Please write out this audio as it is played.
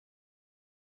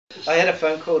I had a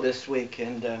phone call this week,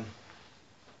 and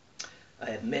I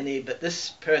had many, but this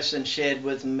person shared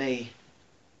with me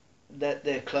that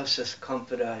their closest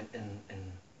confidant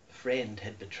and friend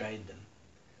had betrayed them.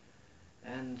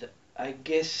 And I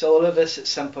guess all of us at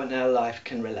some point in our life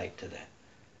can relate to that.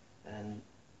 And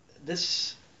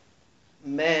this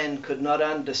man could not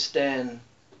understand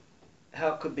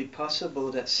how it could be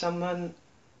possible that someone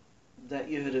that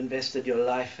you had invested your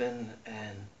life in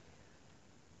and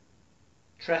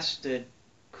trusted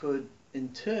could in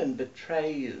turn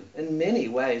betray you in many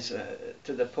ways,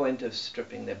 to the point of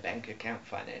stripping their bank account,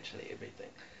 financially, everything.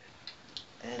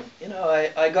 And you know,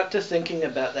 I got to thinking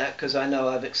about that because I know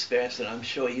I've experienced it, I'm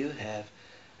sure you have.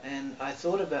 And I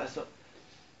thought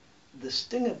the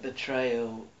sting of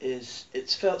betrayal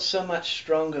it's felt so much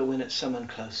stronger when it's someone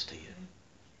close to you.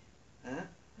 Huh?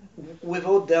 We've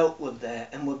all dealt with that,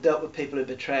 and we've dealt with people who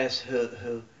betray us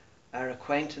who are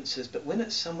acquaintances, but when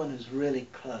it's someone who's really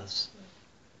close,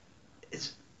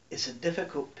 it's a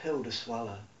difficult pill to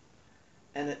swallow,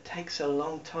 and it takes a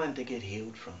long time to get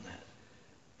healed from that.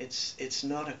 It's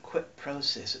not a quick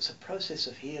process. It's a process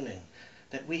of healing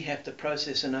that we have to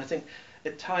process, and I think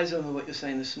it ties in with what you're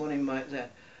saying this morning, Mike,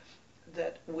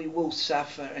 that we will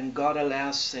suffer, and God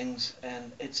allows things,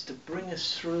 and it's to bring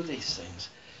us through these things.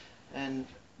 And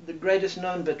the greatest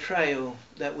known betrayal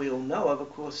that we all know of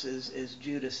course, is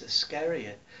Judas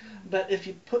Iscariot. But if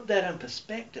you put that in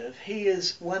perspective, he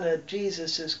is one of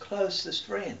Jesus' closest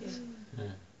friends.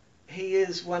 He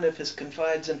is one of his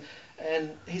confidants,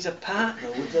 and he's a partner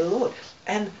with the Lord.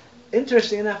 And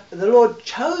interesting enough, the Lord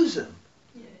chose him.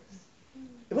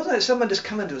 It wasn't like someone just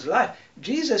come into his life.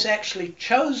 Jesus actually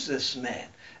chose this man.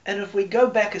 And if we go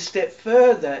back a step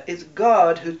further, it's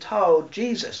God who told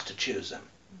Jesus to choose him.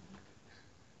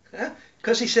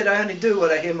 Because he said, I only do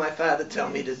what I hear my Father tell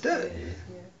me to do.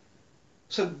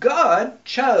 So God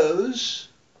chose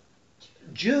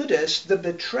Judas, the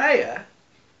betrayer,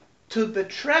 to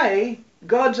betray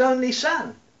God's only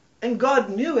Son. And God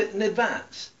knew it in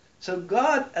advance. So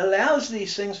God allows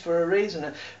these things for a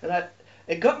reason. And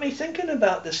it got me thinking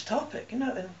about this topic. You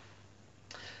know, and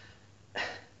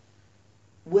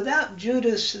without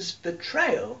Judas's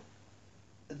betrayal,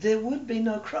 there would be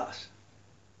no cross.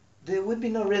 There would be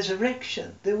no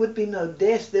resurrection. There would be no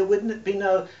death. There wouldn't be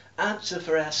no answer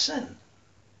for our sin.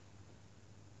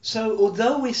 So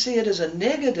although we see it as a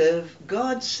negative,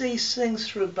 God sees things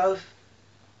through both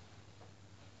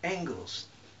angles.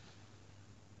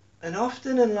 And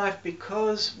often in life,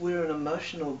 because we're an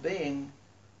emotional being,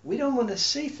 we don't want to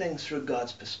see things through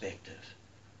God's perspective.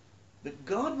 But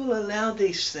God will allow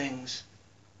these things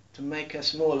to make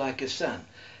us more like his Son.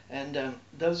 And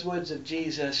those words of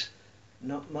Jesus,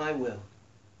 not my will,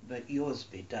 but yours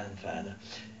be done, Father.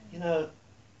 You know,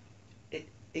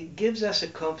 it gives us a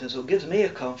confidence, or gives me a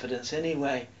confidence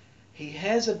anyway. He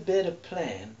has a better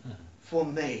plan for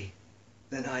me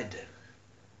than I do.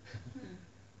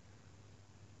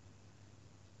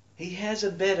 He has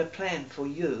a better plan for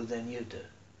you than you do.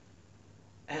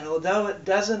 And although it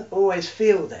doesn't always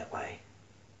feel that way,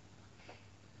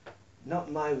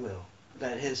 not my will,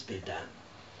 but his be done.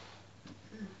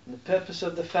 And the purpose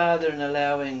of the Father in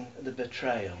allowing the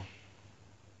betrayal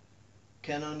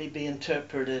can only be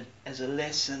interpreted as a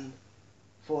lesson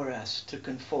for us to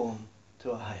conform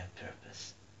to a higher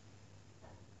purpose.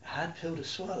 A hard pill to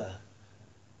swallow,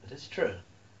 but it's true.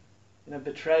 You know,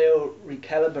 betrayal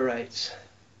recalibrates,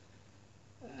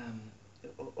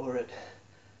 or it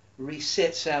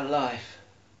resets our life.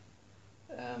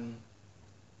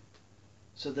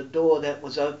 So the door that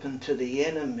was open to the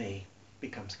enemy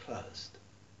becomes closed.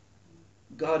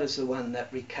 God is the one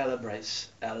that recalibrates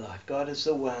our life. God is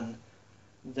the one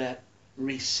that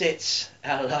resets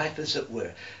our life, as it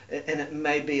were. And it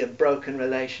may be a broken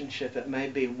relationship, it may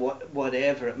be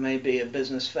whatever, it may be a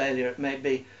business failure, it may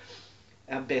be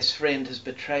our best friend has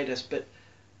betrayed us, but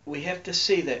we have to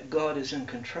see that God is in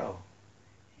control.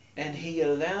 And he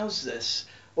allows this,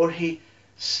 or he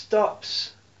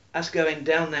stops us going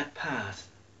down that path.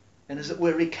 And as it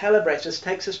were, recalibrates us,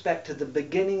 takes us back to the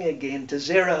beginning again, to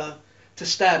zero, to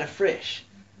start afresh.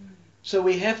 So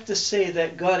we have to see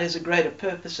that God has a greater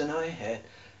purpose than I had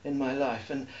in my life.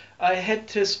 And I had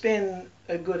to spend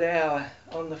a good hour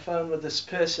on the phone with this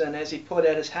person as he poured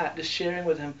out his heart, just sharing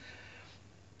with him.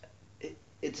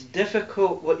 It's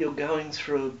difficult what you're going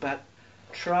through, but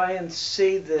try and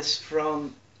see this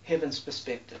from heaven's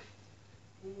perspective,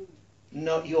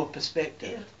 not your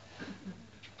perspective.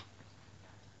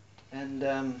 And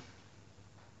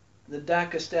the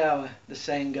darkest hour, the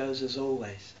saying goes, is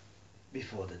always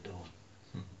before the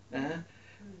dawn.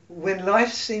 When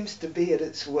life seems to be at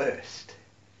its worst,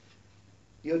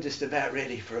 you're just about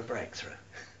ready for a breakthrough.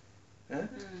 Huh?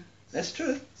 That's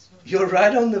true. You're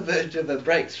right on the verge of a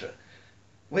breakthrough.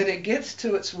 When it gets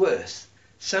to its worst,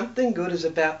 something good is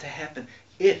about to happen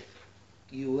if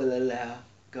you will allow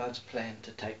God's plan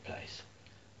to take place.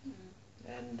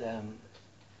 And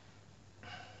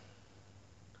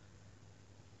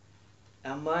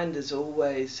our mind is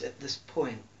always at this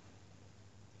point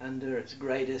under its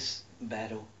greatest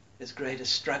battle, its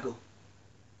greatest struggle.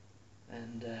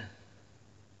 And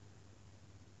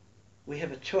we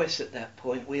have a choice at that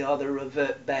point. We either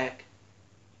revert back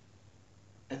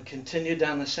and continue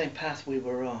down the same path we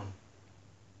were on,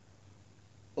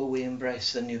 or we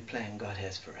embrace the new plan God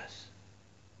has for us.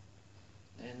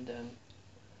 And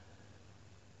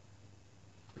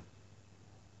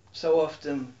so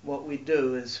often what we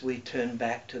do is we turn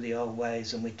back to the old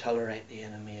ways and we tolerate the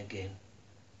enemy again.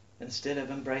 Instead of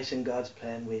embracing God's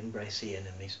plan, we embrace the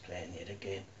enemy's plan yet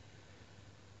again.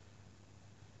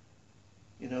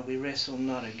 You know, we wrestle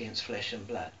not against flesh and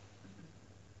blood.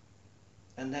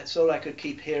 And that's all I could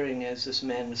keep hearing as this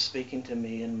man was speaking to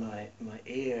me in my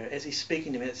ear. As he's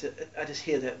speaking to me, I just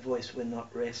hear that voice, we're not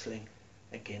wrestling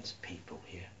against people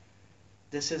here.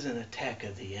 This is an attack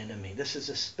of the enemy. This is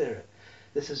a spirit.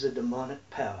 This is a demonic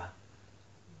power.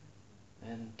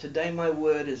 And today my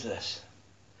word is this.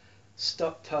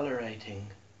 Stop tolerating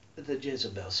the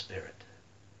Jezebel spirit.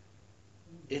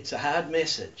 It's a hard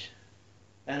message.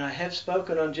 And I have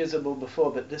spoken on Jezebel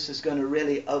before, but this is going to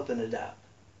really open it up.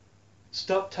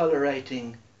 Stop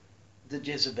tolerating the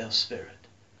Jezebel spirit.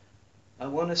 I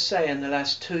want to say in the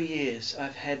last 2 years,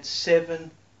 I've had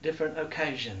 7 different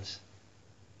occasions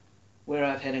where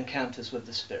I've had encounters with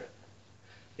the spirit.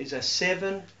 These are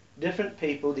 7 different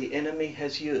people the enemy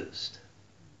has used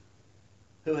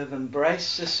who have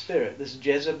embraced the spirit, this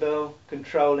Jezebel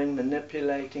controlling,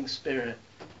 manipulating spirit.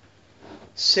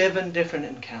 7 different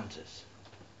encounters.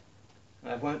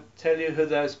 I won't tell you who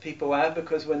those people are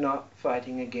because we're not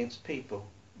fighting against people.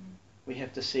 We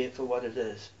have to see it for what it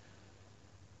is.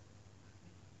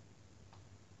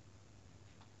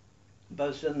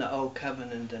 Both in the Old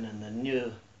Covenant and in the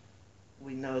New,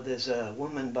 we know there's a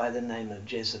woman by the name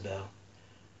of Jezebel.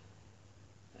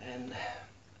 And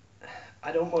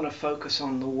I don't want to focus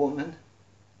on the woman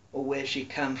or where she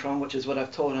came from, which is what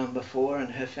I've taught on before,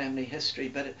 and her family history,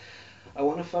 but I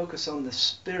want to focus on the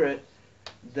spirit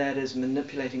that is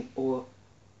manipulating or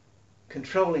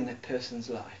controlling that person's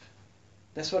life.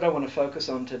 That's what I want to focus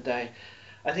on today.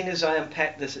 I think as I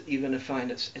unpack this, you're going to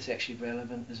find it's actually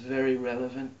relevant. It's very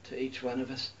relevant to each one of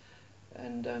us.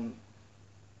 And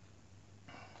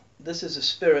this is a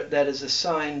spirit that is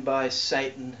assigned by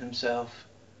Satan himself.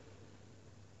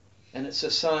 And it's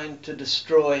assigned to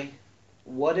destroy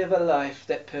whatever life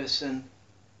that person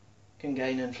can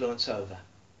gain influence over.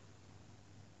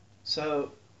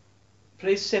 So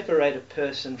please separate a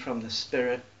person from the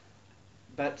spirit.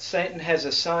 But Satan has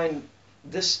assigned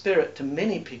this spirit to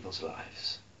many people's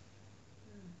lives.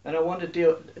 And I want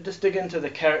to just dig into the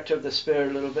character of the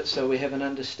spirit a little bit so we have an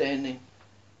understanding.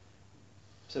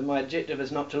 So my objective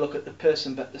is not to look at the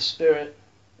person but the spirit,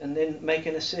 and then make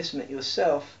an assessment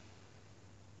yourself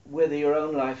whether your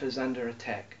own life is under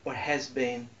attack, or has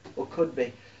been, or could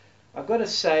be. I've got to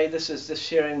say, this is just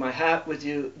sharing my heart with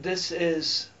you, this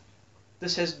has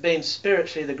been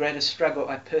spiritually the greatest struggle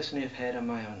I personally have had in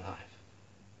my own life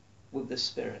with the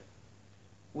spirit.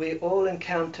 We all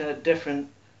encounter different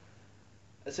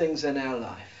things in our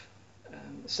life.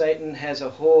 Satan has a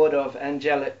horde of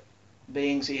angelic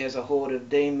beings. He has a horde of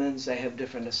demons. They have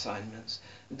different assignments.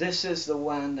 This is the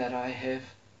one that I have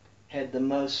had the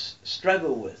most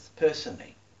struggle with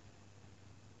personally.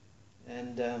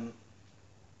 And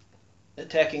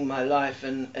attacking my life.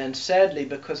 And sadly,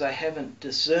 because I haven't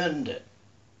discerned it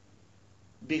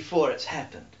before it's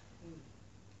happened.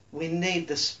 We need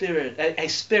the spirit, a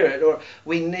spirit, or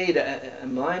we need a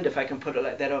mind, if I can put it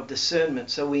like that, of discernment.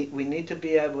 So we need to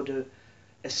be able to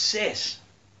assess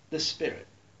the spirit.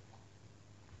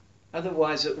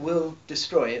 Otherwise it will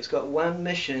destroy. It's got one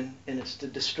mission, and it's to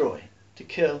destroy, to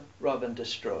kill, rob and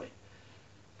destroy.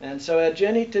 And so our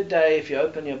journey today, if you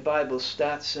open your Bible,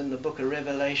 starts in the book of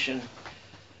Revelation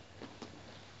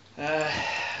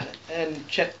and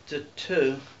chapter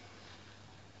 2.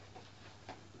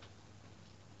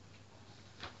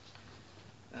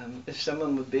 If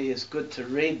someone would be as good to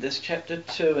read this, chapter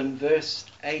 2 and verse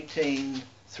 18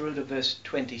 through to verse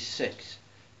 26,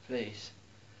 please.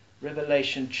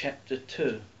 Revelation chapter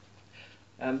 2.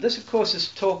 This, of course, is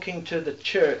talking to the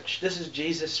church. This is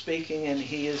Jesus speaking, and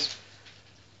he is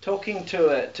talking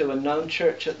to a known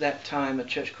church at that time, a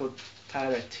church called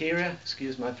Thyatira,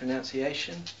 excuse my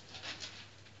pronunciation.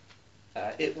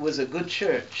 It was a good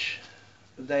church.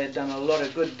 They had done a lot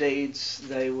of good deeds.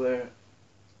 They were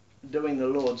doing the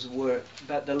Lord's work,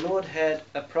 but the Lord had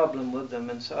a problem with them.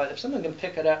 And so if someone can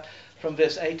pick it up from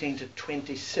verse 18 to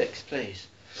 26, please.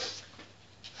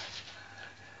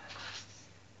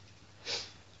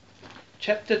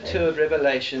 Chapter 2 of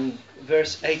Revelation,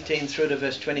 verse 18 through to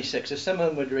verse 26. If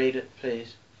someone would read it,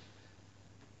 please.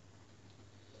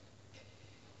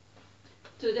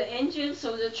 To the angels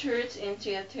of the church in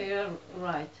Thyatira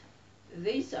write,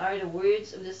 these are the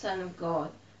words of the Son of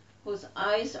God, whose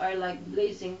eyes are like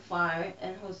blazing fire,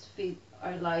 and whose feet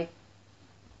are like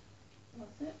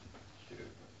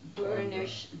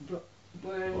bronze.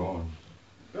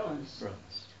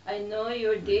 I know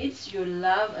your deeds, your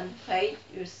love and faith,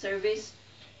 your service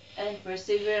and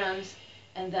perseverance,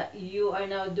 and that you are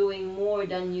now doing more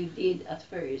than you did at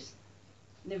first.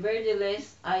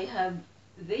 Nevertheless, I have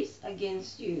this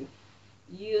against you.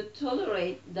 You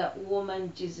tolerate that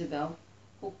woman Jezebel,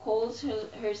 who calls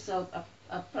herself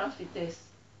a prophetess.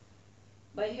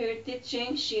 By her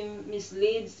teaching, she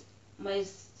misleads my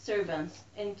servants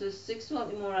into sexual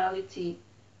immorality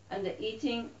and the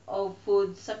eating of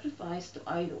food sacrificed to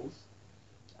idols.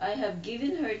 I have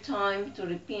given her time to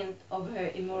repent of her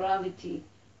immorality,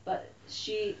 but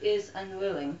she is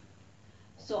unwilling.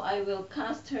 So I will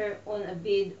cast her on a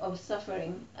bed of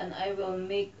suffering, and I will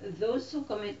make those who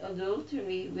commit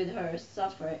adultery with her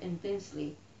suffer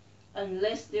intensely,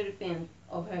 unless they repent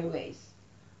of her ways.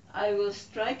 I will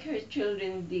strike her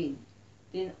children dead.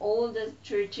 Then all the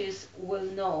churches will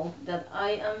know that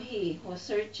I am he who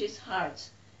searches hearts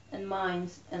and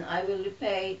minds, and I will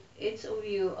repay each of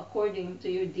you according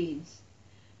to your deeds.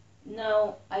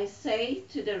 Now I say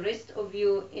to the rest of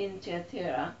you in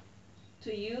Thyatira,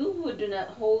 to you who do not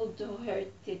hold to her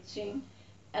teaching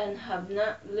and have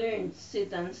not learned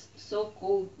Satan's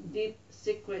so-called deep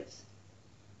secrets.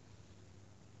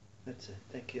 That's it.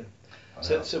 Thank you.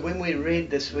 So when we read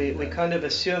this, we kind of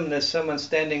assume there's someone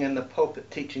standing in the pulpit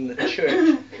teaching the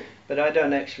church, but I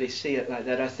don't actually see it like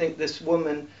that. I think this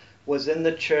woman was in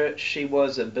the church, she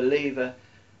was a believer,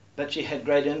 but she had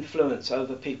great influence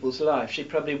over people's lives. She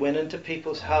probably went into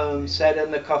people's homes, sat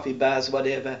in the coffee bars,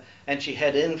 whatever, and she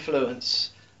had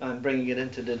influence. I'm bringing it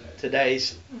into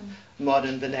today's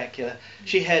modern vernacular.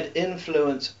 She had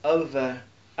influence over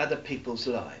other people's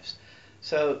lives.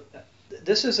 So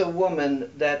this is a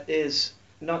woman that is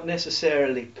not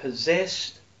necessarily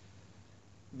possessed,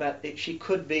 but she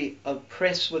could be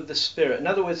oppressed with the Spirit. In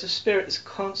other words, the Spirit is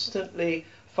constantly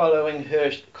following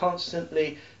her,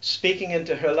 constantly speaking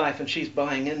into her life, and she's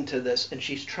buying into this, and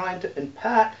she's trying to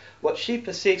impart what she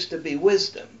perceives to be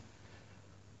wisdom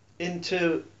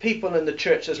into people in the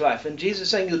church's life. And Jesus is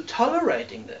saying, you're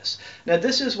tolerating this. Now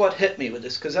this is what hit me with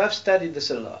this, because I've studied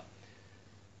this a lot.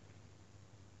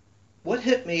 What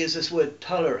hit me is this word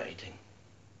tolerating.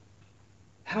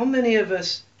 How many of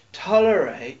us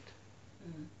tolerate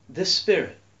this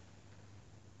spirit?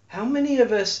 How many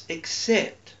of us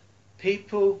accept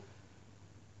people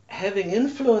having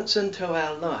influence into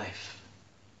our life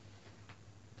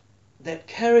that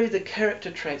carry the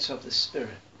character traits of the Spirit,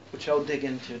 which I'll dig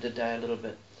into today a little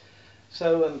bit.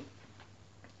 So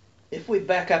if we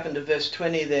back up into verse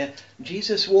 20 there,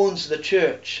 Jesus warns the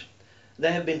church.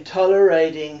 They have been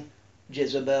tolerating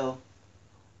Jezebel,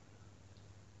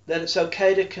 that it's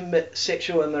okay to commit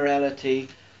sexual immorality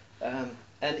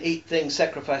and eat things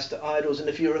sacrificed to idols. And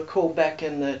if you recall back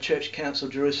in the Church Council,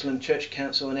 Jerusalem Church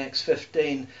Council in Acts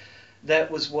 15,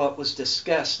 that was what was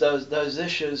discussed, those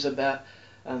issues about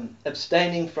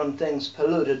abstaining from things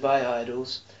polluted by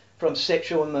idols, from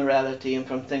sexual immorality and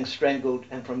from things strangled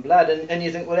and from blood. And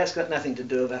you think, well, that's got nothing to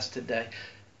do with us today.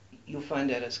 You'll find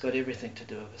out it's got everything to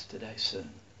do with us today soon,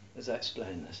 as I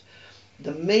explain this.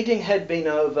 The meeting had been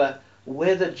over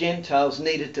whether Gentiles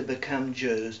needed to become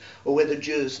Jews or whether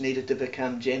Jews needed to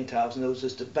become Gentiles, and there was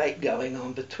this debate going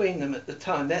on between them at the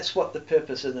time. That's what the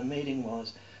purpose of the meeting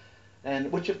was.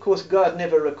 And which, of course, God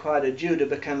never required a Jew to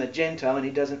become a Gentile, and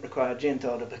he doesn't require a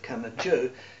Gentile to become a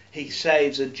Jew. He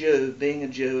saves a Jew being a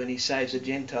Jew, and he saves a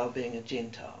Gentile being a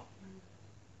Gentile.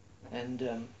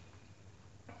 And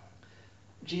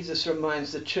Jesus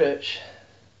reminds the church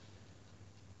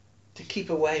to keep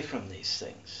away from these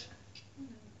things.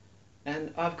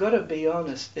 And I've got to be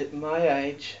honest, at my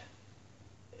age,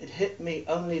 it hit me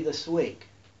only this week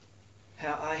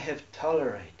how I have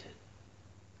tolerated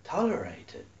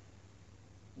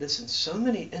this in so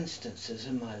many instances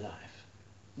in my life.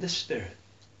 This spirit.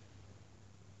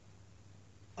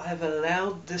 I've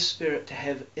allowed this spirit to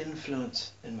have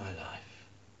influence in my life.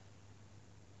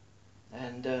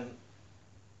 And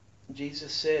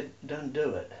Jesus said, don't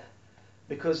do it.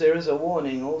 Because there is a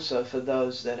warning also for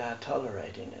those that are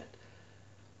tolerating it.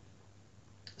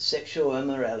 sexual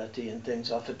immorality and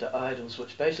things offered to idols,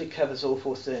 which basically covers all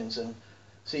four things. And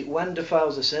see, one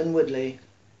defiles us inwardly,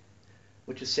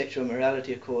 which is sexual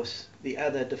immorality, of course. The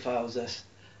other defiles us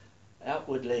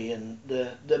outwardly. And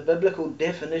the biblical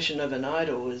definition of an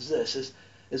idol is this,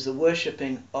 is the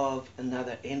worshipping of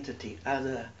another entity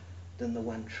other than the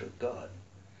one true God.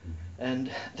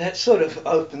 And that sort of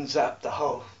opens up the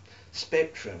whole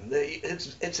spectrum.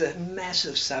 It's a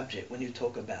massive subject when you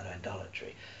talk about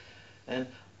idolatry. And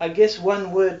I guess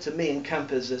one word to me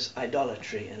encompasses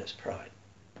idolatry, and it's pride.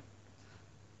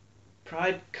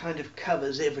 Pride kind of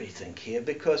covers everything here,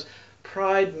 because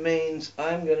pride means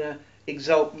I'm going to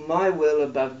exalt my will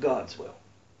above God's will.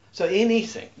 So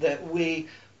anything that we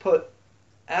put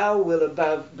our will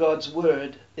above God's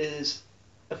word is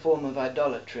a form of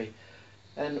idolatry.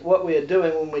 And what we are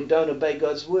doing when we don't obey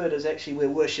God's word is actually we're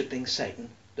worshipping Satan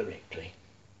directly.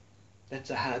 That's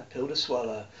a hard pill to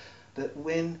swallow. But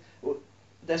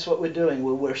that's what we're doing,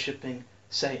 we're worshipping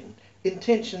Satan.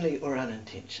 Intentionally or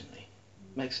unintentionally.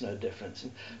 Makes no difference.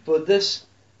 And for this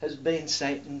has been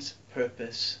Satan's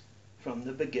purpose from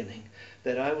the beginning,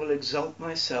 that I will exalt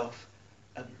myself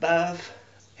above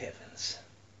heavens,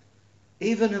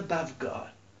 even above God.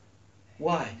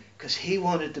 Why? Because he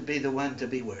wanted to be the one to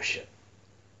be worshipped.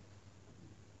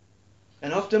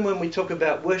 And often when we talk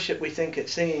about worship, we think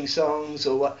it's singing songs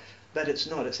or what, but it's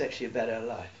not. It's actually about our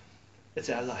life. It's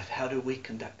our life. How do we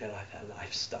conduct our life? Our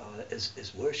lifestyle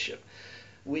is worship.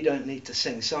 We don't need to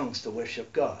sing songs to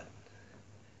worship God.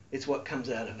 It's what comes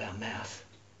out of our mouth.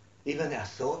 Even our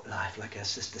thought life, like our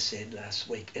sister said last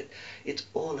week, it's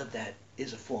all of that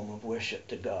is a form of worship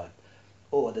to God,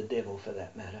 or the devil for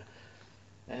that matter.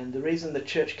 And the reason the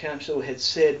church council had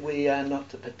said we are not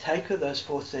to partake of those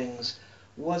four things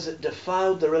was it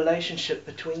defiled the relationship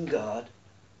between God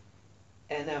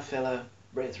and our fellow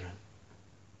brethren.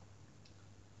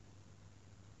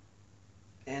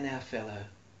 And our fellow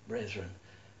brethren.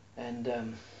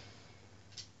 And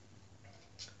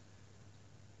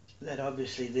that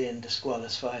obviously then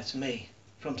disqualifies me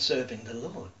from serving the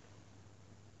Lord.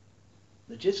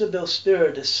 The Jezebel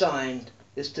spirit assigned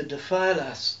is to defile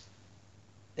us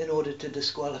in order to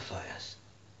disqualify us.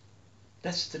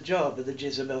 That's the job of the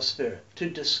Jezebel spirit, to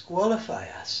disqualify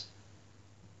us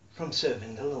from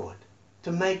serving the Lord,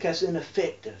 to make us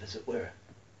ineffective, as it were.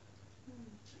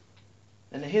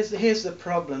 And here's the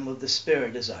problem with the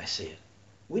spirit as I see it.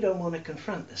 We don't want to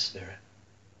confront the spirit.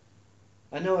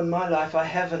 I know in my life I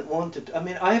haven't wanted,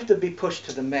 I have to be pushed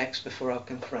to the max before I'll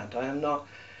confront. I'm not,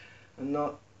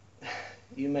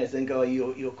 you may think, oh,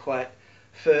 you're quite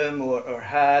firm or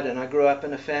hard, and I grew up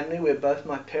in a family where both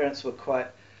my parents were quite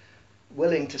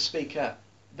willing to speak up.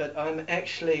 But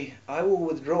I will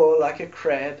withdraw like a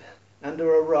crab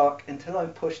under a rock until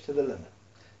I'm pushed to the limit.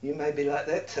 You may be like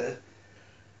that too.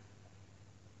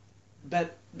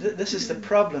 But this is the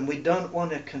problem. We don't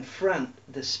want to confront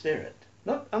the spirit.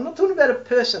 I'm not talking about a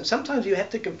person. Sometimes you have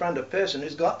to confront a person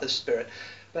who's got the spirit.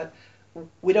 But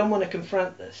we don't want to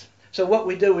confront this. So what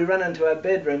we do, we run into our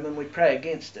bedroom and we pray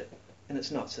against it. And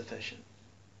it's not sufficient.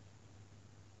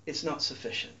 It's not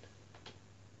sufficient.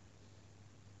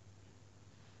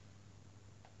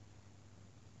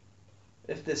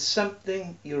 If there's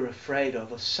something you're afraid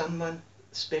of, or someone,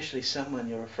 especially someone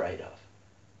you're afraid of,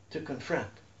 to confront,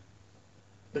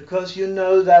 because you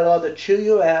know they'll either chew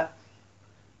you out,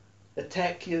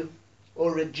 attack you,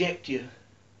 or reject you,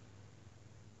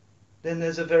 then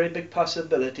there's a very big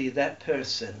possibility that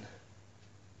person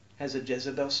has a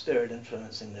Jezebel spirit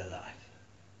influencing their life.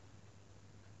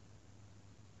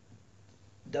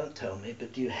 Don't tell me,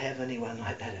 but do you have anyone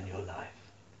like that in your life?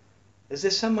 Is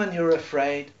there someone you're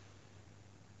afraid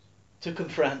to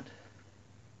confront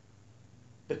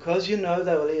because you know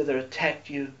they will either attack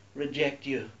you, reject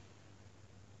you?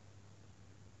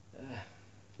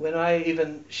 When I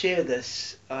even share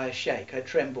this, I shake, I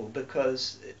tremble,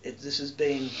 because this has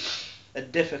been a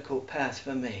difficult path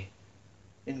for me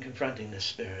in confronting the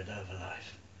spirit over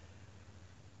life.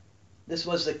 This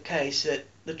was the case at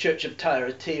the church of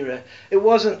Thyatira. It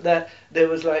wasn't that there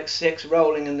was like sex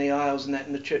rolling in the aisles and that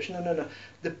in the church. No.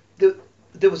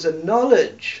 There was a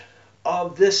knowledge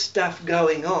of this stuff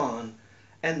going on,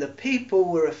 and the people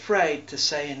were afraid to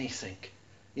say anything.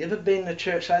 You ever been in a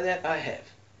church like that? I have.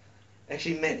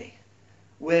 Actually many.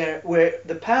 Where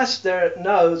the pastor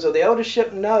knows, or the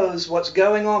eldership knows, what's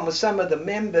going on with some of the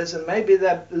members, and maybe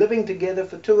they're living together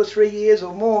for 2 or 3 years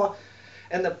or more,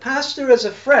 and the pastor is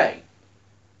afraid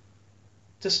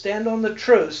to stand on the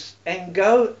truth and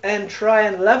go and try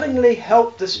and lovingly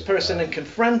help this person and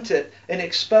confront it and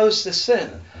expose the sin.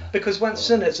 Because once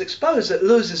sin is exposed, it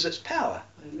loses its power.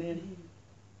 Amen.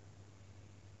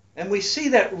 And we see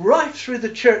that right through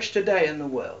the church today in the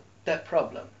world, that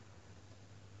problem.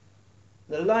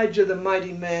 Elijah, the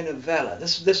mighty man of valor,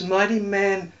 this mighty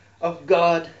man of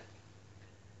God,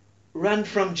 run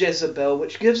from Jezebel,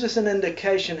 which gives us an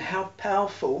indication how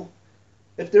powerful,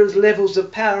 if there's levels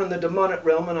of power in the demonic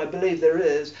realm, and I believe there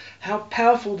is, how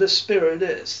powerful the spirit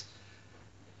is.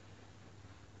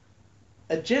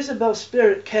 A Jezebel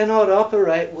spirit cannot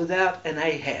operate without an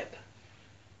Ahab.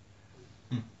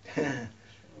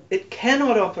 It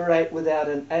cannot operate without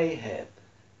an Ahab.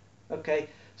 Okay,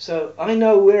 so I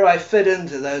know where I fit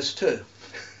into those two.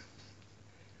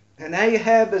 An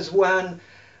Ahab is one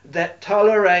that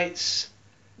tolerates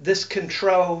this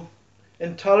control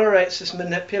and tolerates this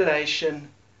manipulation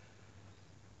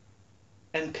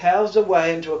and cows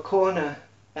away into a corner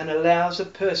and allows a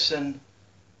person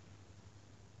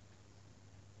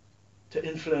to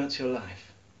influence your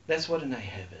life. That's what an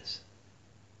Ahab is.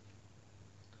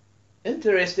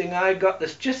 Interesting, I got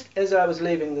this just as I was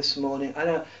leaving this morning. I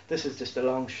know this is just a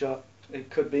long shot. It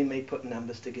could be me putting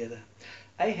numbers together.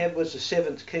 Ahab was the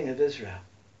 7th king of Israel.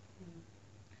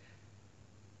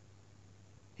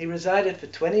 He resided for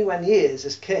 21 years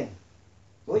as king.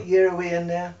 What year are we in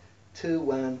now?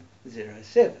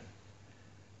 2107.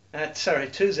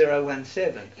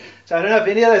 2017. So I don't know if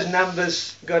any of those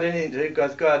numbers got anything to do,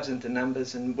 because God's into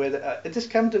numbers, and whether it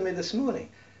just came to me this morning.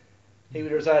 He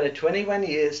resided 21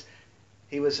 years.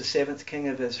 He was the 7th king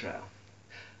of Israel.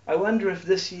 I wonder if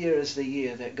this year is the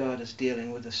year that God is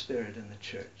dealing with the spirit in the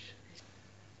church.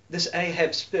 This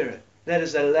Ahab spirit that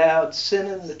has allowed sin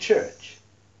in the church,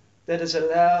 that has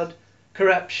allowed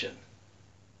corruption,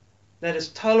 that has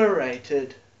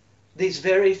tolerated these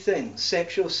very things,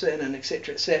 sexual sin and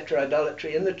etc.,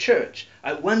 idolatry in the church.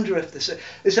 I wonder if this...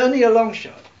 It's only a long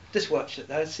shot. Just watch it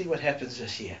though, see what happens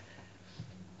this year.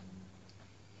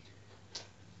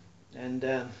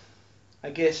 And I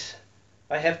guess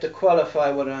I have to qualify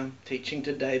what I'm teaching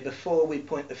today before we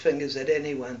point the fingers at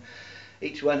anyone.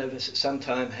 Each one of us at some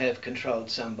time have controlled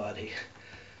somebody.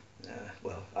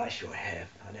 Well, I sure have.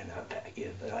 I don't know about you,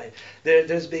 but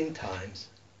there's been times,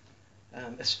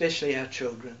 especially our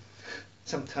children.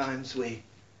 Sometimes we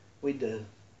do.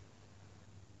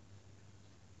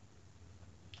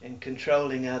 In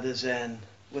controlling others, and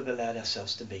we've allowed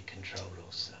ourselves to be controlled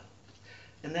also.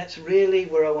 And that's really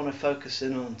where I want to focus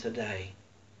in on today.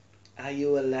 Are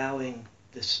you allowing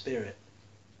the Spirit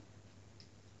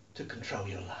to control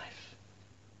your life?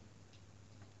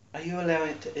 Are you allowing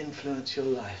it to influence your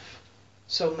life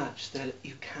so much that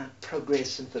you can't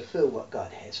progress and fulfill what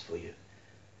God has for you?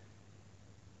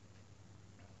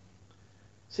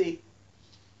 See,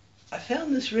 I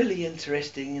found this really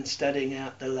interesting in studying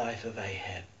out the life of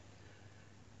Ahab.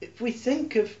 If we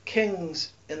think of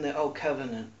kings in the Old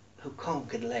Covenant who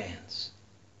conquered lands,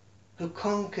 who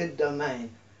conquered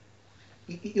domain,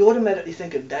 you automatically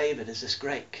think of David as this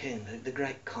great king, the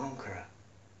great conqueror.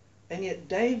 And yet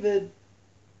David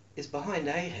is behind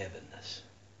Ahab in this.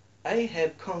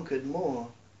 Ahab conquered more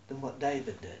than what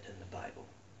David did in the Bible.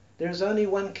 There is only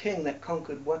one king that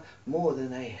conquered more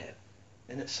than Ahab,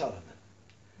 and it's Solomon.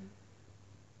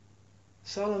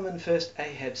 Solomon first,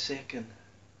 Ahab second.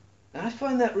 And I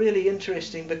find that really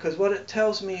interesting, because what it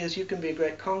tells me is you can be a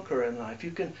great conqueror in life.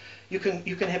 You can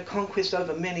have conquest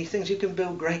over many things. You can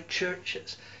build great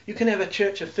churches. You can have a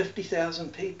church of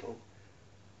 50,000 people.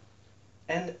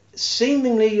 And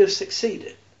seemingly you've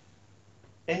succeeded.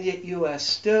 And yet you are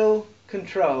still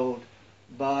controlled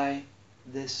by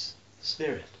this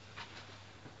spirit.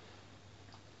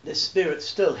 This spirit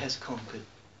still has conquered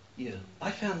you.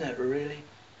 I found that really,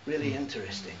 really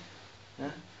interesting. Huh?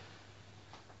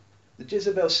 The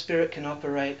Jezebel spirit can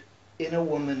operate in a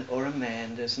woman or a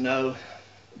man. There's no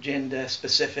gender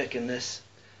specific in this.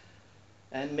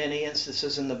 And many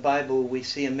instances in the Bible we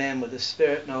see a man with a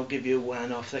spirit, and I'll give you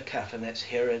one off the cuff, and that's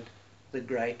Herod the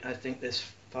Great. I think there's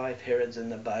 5 Herods in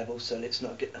the Bible, so let's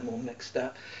not get them all mixed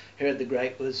up. Herod the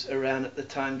Great was around at the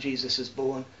time Jesus is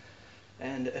born.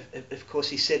 And of course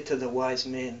he said to the wise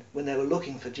men, when they were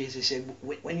looking for Jesus, he said,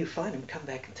 when you find him, come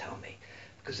back and tell me.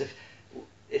 Because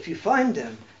if you find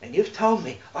him and you've told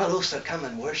me, I'll also come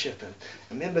and worship him.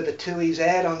 Remember the Tui's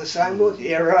ad on the signboard?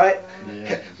 Yeah, right?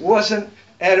 Yeah. Wasn't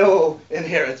at all in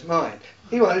Herod's mind.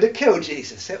 He wanted to kill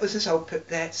Jesus. That was his whole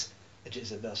that's a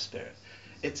Jezebel spirit.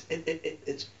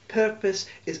 Its purpose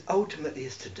is ultimately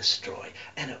is to destroy,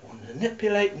 and it will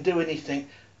manipulate and do anything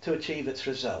to achieve its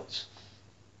results.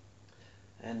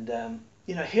 And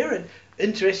Herod,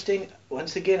 interesting.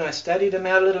 Once again, I studied him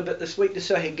out a little bit this week just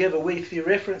so I could give a few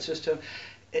references to him.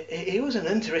 He was an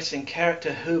interesting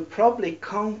character who probably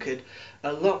conquered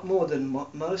a lot more than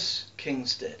what most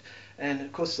kings did. And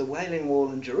of course the Wailing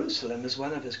Wall in Jerusalem is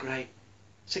one of his great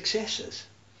successes.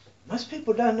 Most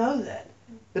people don't know that.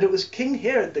 But it was King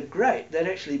Herod the Great that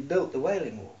actually built the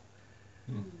Wailing Wall.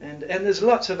 And there's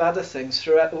lots of other things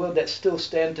throughout the world that still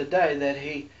stand today that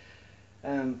he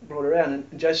brought around.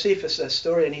 And Josephus, a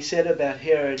historian, he said about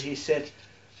Herod, he said,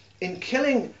 in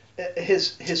killing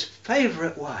his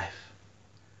favourite wife,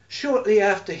 shortly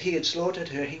after he had slaughtered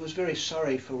her, he was very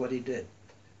sorry for what he did.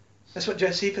 That's what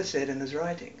Josephus said in his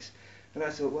writings. And I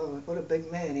thought, well, what a big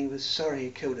man. He was sorry he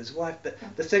killed his wife. But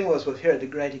the thing was, with Herod the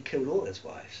Great, he killed all his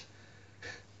wives.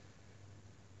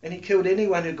 And he killed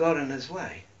anyone who got in his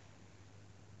way.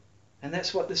 And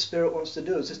that's what the Spirit wants to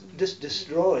do, is just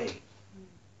destroy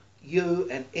you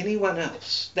and anyone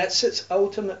else. That's its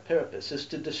ultimate purpose, is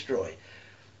to destroy.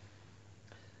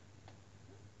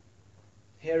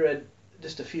 Herod,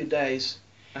 just a few days,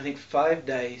 I think 5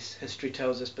 days, history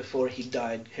tells us, before he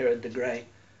died, Herod the Great,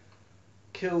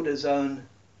 killed his own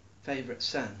favourite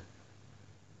son.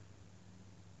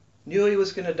 Knew he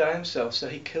was going to die himself, so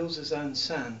he kills his own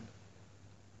son,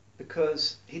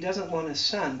 because he doesn't want his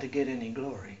son to get any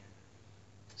glory.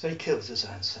 So he kills his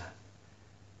own son.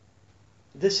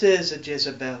 This is a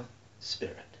Jezebel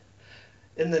spirit.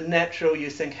 In the natural,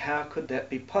 you think, how could that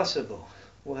be possible?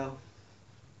 Well,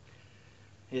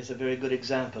 here's a very good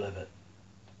example of it.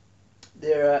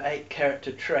 There are 8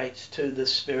 character traits to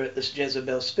this spirit, this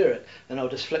Jezebel spirit, and I'll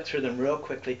just flick through them real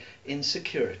quickly.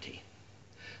 Insecurity.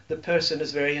 The person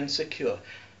is very insecure.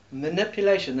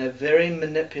 Manipulation, they're very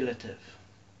manipulative.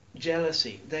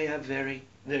 Jealousy, they are very,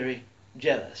 very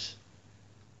jealous.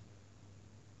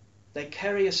 They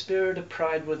carry a spirit of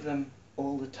pride with them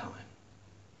all the time.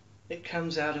 It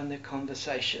comes out in their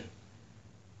conversation.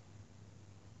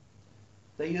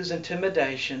 They use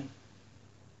intimidation,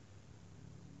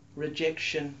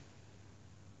 rejection,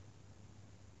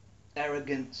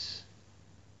 arrogance,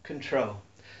 control.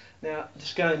 Now,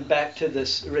 just going back to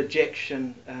this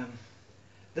rejection,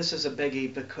 this is a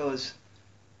biggie, because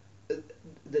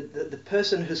the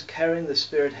person who's carrying the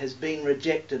spirit has been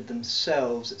rejected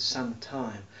themselves at some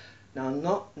time. Now, I'm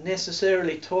not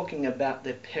necessarily talking about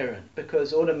their parent,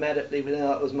 because automatically we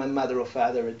know it was my mother or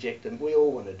father rejected them. We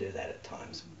all want to do that at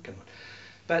times. Come on.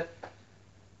 But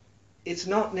it's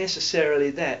not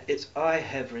necessarily that. It's I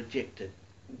have rejected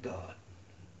God.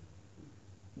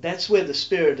 That's where the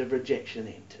spirit of rejection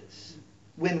enters.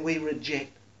 When we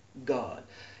reject God.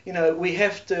 You know, we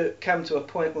have to come to a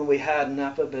point when we harden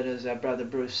up a bit, as our brother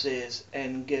Bruce says,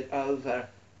 and get over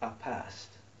our past.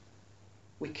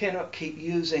 We cannot keep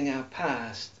using our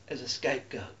past as a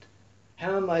scapegoat.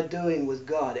 How am I doing with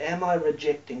God? Am I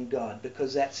rejecting God?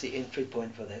 Because that's the entry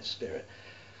point for that spirit.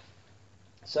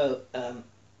 So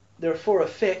there are 4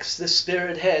 effects this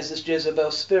spirit has, this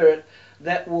Jezebel spirit,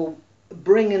 that will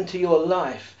bring into your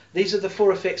life. These are the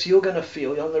 4 effects you're going to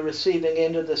feel on the receiving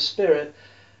end of the spirit.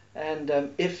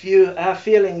 And if you are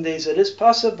feeling these, it is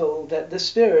possible that the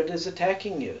spirit is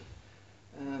attacking you.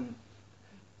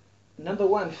 Number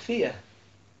 1, fear.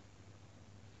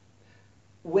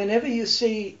 Whenever you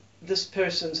see this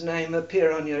person's name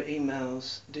appear on your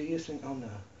emails, do you think, oh no,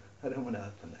 I don't want to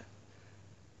open that?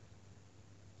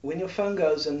 When your phone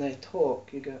goes and they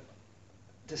talk, you go,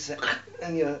 does that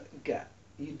in your gut?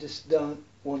 You just don't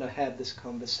want to have this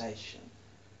conversation.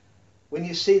 When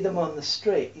you see them on the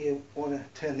street, you want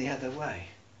to turn the other way.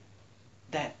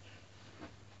 That.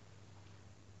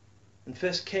 In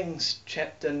 1 Kings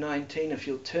chapter 19, if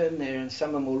you'll turn there, and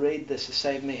someone will read this to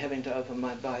save me having to open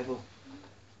my Bible.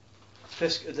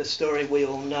 First, the story we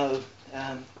all know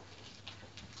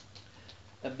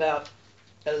about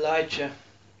Elijah.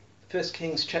 1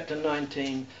 Kings chapter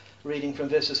 19, reading from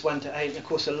verses 1 to 8. And of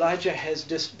course, Elijah has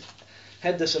just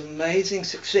had this amazing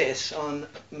success on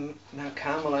Mount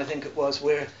Carmel, I think it was,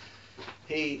 where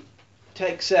he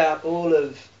takes out all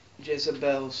of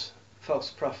Jezebel's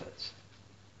false prophets.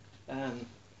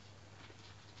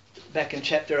 Back in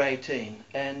chapter 18.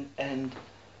 And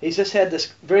he's just had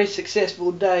this very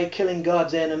successful day killing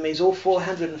God's enemies, all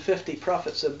 450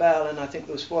 prophets of Baal, and I think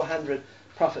there was 400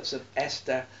 prophets of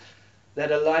Astar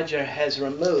that Elijah has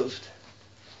removed.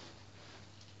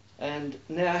 And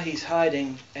now he's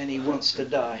hiding and he wants to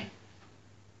die.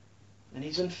 And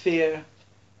he's in fear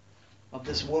of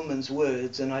this woman's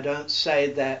words, and I don't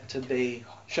say that to be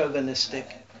chauvinistic.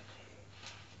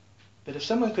 But if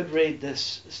someone could read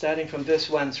this, starting from verse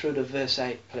 1 through to verse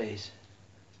 8, please.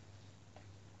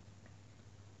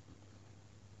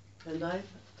 And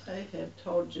Ahab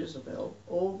told Jezebel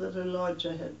all that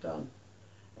Elijah had done,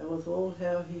 and withal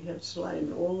how he had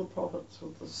slain all the prophets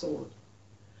with the sword.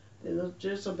 Then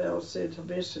Jezebel sent a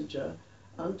messenger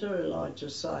unto Elijah,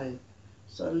 saying,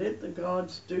 So let the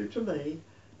gods do to me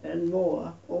and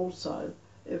more also,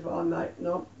 if I make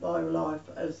not thy life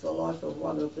as the life of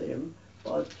one of them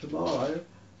by tomorrow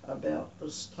about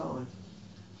this time.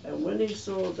 And when he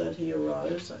saw that, he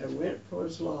arose and went for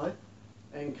his life,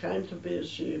 and came to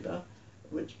Beersheba,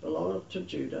 which belongeth to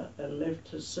Judah, and left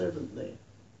his servant there.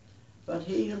 But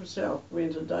he himself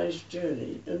went a day's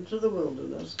journey into the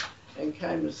wilderness, and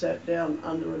came and sat down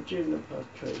under a juniper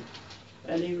tree.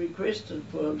 And he requested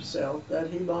for himself that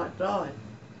he might die,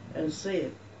 and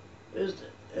said, It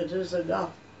is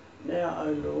enough now,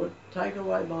 O Lord, take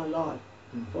away my life,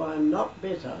 for I am not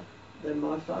better than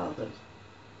my fathers.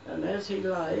 And as he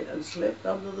lay and slept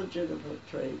under the juniper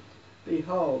tree,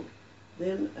 behold,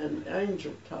 then an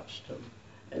angel touched him,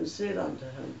 and said unto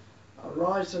him,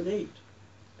 Arise and eat.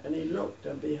 And he looked,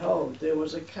 and behold, there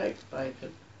was a cake baked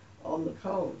on the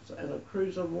coals, and a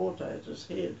cruse of water at his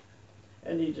head.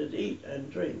 And he did eat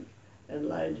and drink, and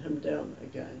laid him down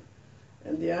again.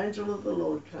 And the angel of the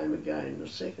Lord came again the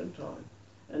second time,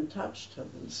 and touched him,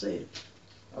 and said,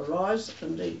 Arise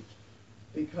and eat,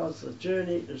 because the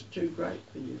journey is too great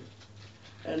for you.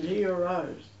 And he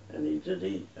arose, and he did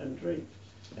eat and drink,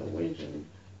 and went in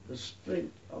the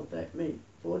strength of that meat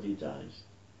 40 days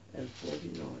and 40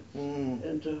 nights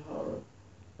into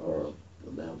Horeb,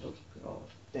 the mount of God.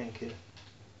 Thank you.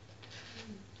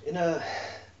 You know,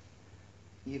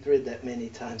 you've read that many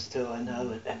times too, I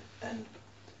know, and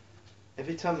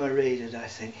every time I read it, I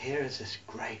think, here is this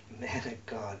great man of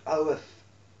God. Oh, if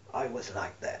I was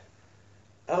like that.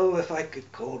 Oh, if I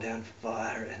could call down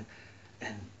fire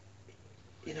and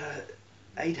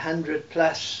 800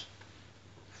 plus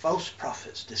false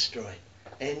prophets destroyed.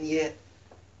 And yet,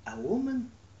 a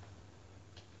woman?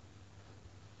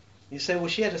 You say, well,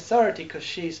 she had authority because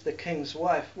she's the king's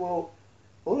wife. Well,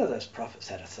 all of those prophets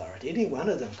had authority. Any one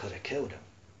of them could have killed him.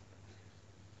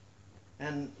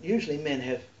 And usually men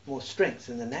have more strength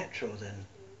in the natural than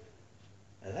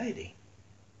a lady.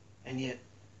 And yet,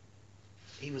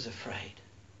 he was afraid.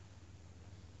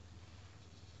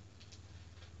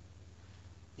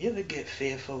 You ever get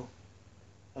fearful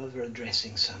over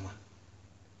addressing someone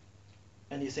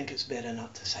and you think it's better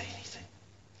not to say anything?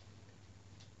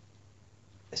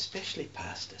 Especially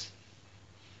pastors.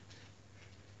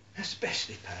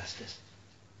 Especially pastors.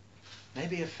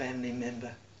 Maybe a family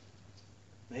member.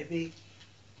 Maybe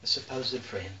a supposed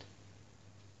friend.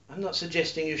 I'm not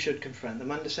suggesting you should confront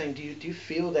them. I'm just saying, do you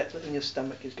feel that in your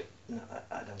stomach? No,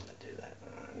 I don't want to do that.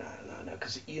 No,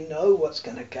 because you know what's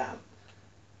going to come.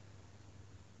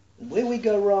 And where we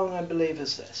go wrong, I believe,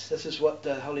 is this. This is what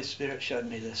the Holy Spirit showed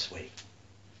me this week.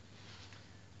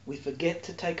 We forget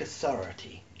to take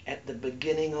authority at the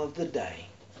beginning of the day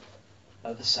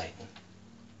over Satan.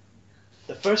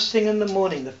 The first thing in the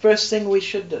morning, the first thing we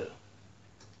should do,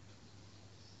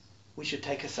 we should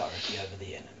take authority over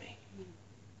the enemy.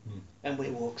 And we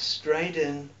walk straight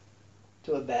in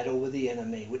to a battle with the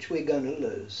enemy, which we're going to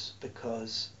lose,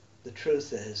 because the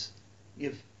truth is,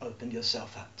 you've opened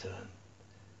yourself up to him.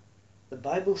 The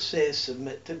Bible says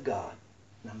submit to God,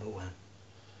 number 1.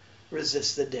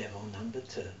 Resist the devil, number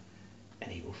 2.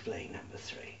 And he will flee, number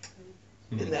 3.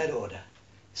 In that order.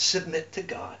 Submit to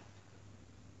God.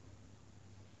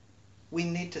 We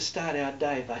need to start our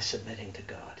day by submitting to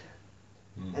God.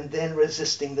 And then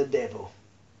resisting the devil.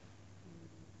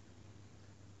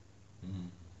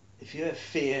 If you have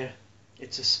fear,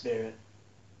 it's a spirit.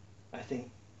 I think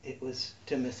it was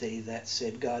Timothy that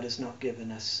said God has not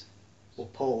given us, or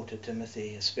Paul to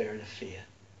Timothy, a spirit of fear,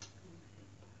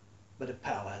 but a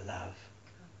power, love,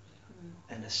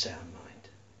 and a sound mind.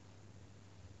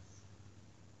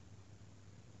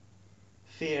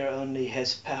 Fear only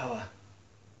has power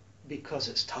because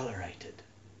it's tolerated.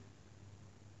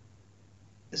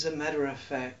 As a matter of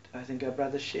fact, I think our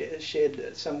brother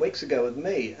shared some weeks ago with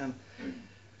me,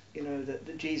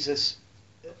 that Jesus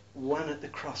won at the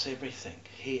cross everything.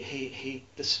 He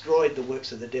destroyed the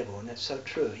works of the devil, and that's so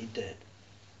true, he did.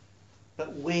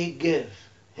 But we give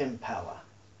him power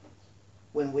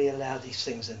when we allow these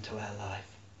things into our life,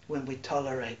 when we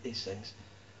tolerate these things.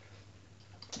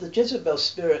 The Jezebel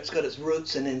spirit's got its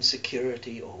roots in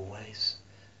insecurity always.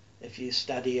 If you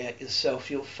study it yourself,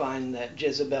 you'll find that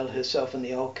Jezebel herself in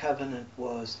the Old Covenant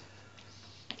was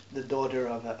the daughter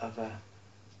of a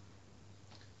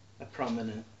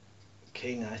prominent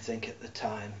king, I think, at the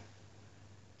time.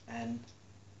 And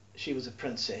she was a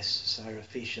princess,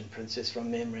 Syrophoenician princess from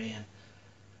memory.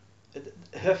 And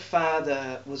her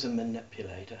father was a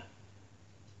manipulator.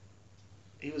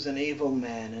 He was an evil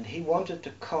man, and he wanted to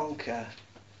conquer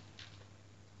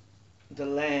the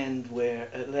land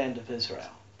of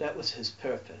Israel. That was his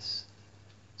purpose.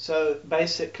 So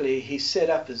basically, he set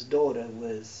up his daughter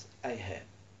with Ahab.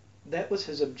 That was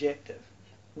his objective.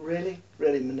 Really,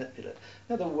 really manipulative.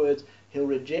 In other words, he'll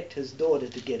reject his daughter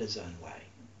to get his own way.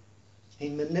 He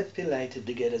manipulated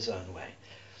to get his own way.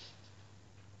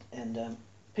 And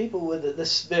people with the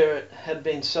spirit have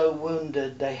been so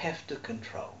wounded, they have to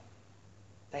control.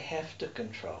 They have to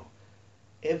control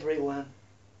everyone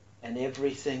and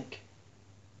everything.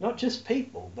 Not just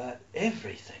people, but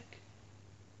everything.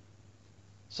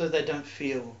 So they don't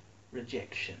feel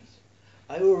rejection.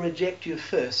 I will reject you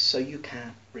first so you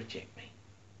can't reject me.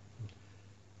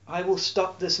 I will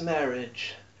stop this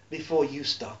marriage before you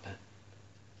stop it.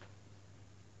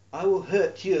 I will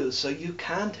hurt you so you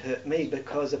can't hurt me,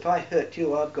 because if I hurt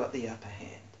you, I've got the upper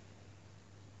hand.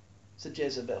 It's a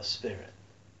Jezebel spirit.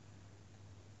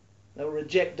 They'll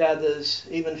reject others,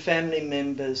 even family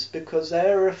members, because they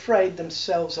are afraid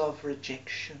themselves of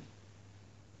rejection.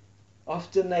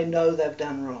 Often they know they've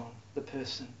done wrong, the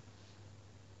person.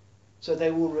 So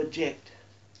they will reject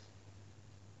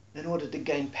in order to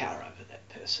gain power over that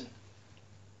person,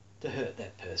 to hurt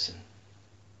that person.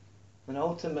 And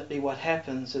ultimately what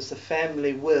happens is the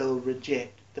family will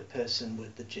reject the person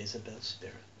with the Jezebel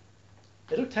spirit.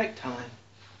 It'll take time,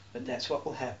 but that's what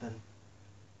will happen.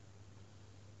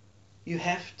 You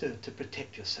have to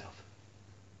protect yourself.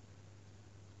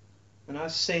 And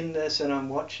I've seen this, and I'm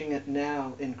watching it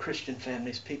now in Christian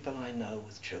families, people I know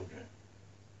with children,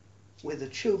 where the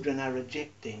children are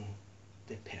rejecting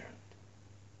their parent.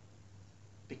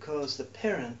 Because the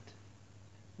parent,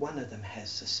 one of them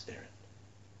has the spirit.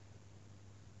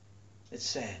 It's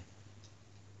sad.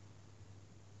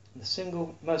 The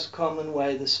single most common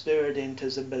way the spirit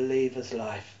enters a believer's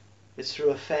life is through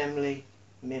a family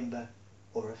member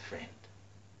or a friend.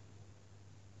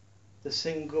 The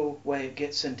single way it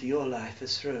gets into your life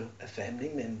is through a family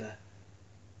member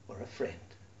or a friend.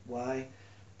 Why?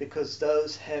 Because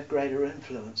those have greater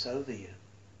influence over you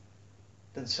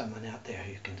than someone out there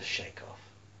who you can just shake off.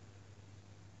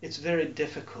 It's very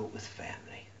difficult with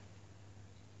family.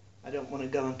 I don't want to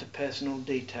go into personal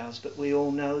details, but we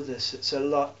all know this. It's a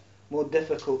lot more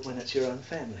difficult when it's your own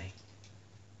family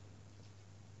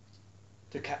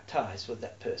to cut ties with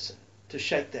that person, to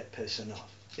shake that person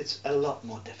off. It's a lot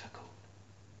more difficult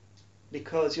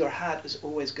because your heart is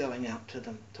always going out to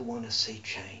them to want to see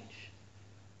change.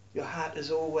 Your heart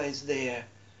is always there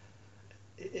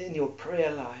in your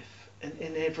prayer life and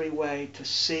in every way to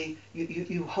see.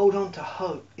 You hold on to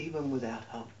hope even without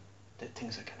hope that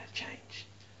things are going to change.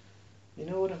 You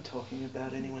know what I'm talking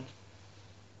about, anyone?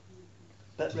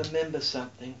 But remember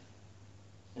something,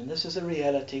 and this is a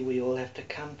reality we all have to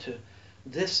come to.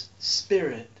 This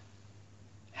spirit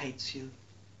hates you,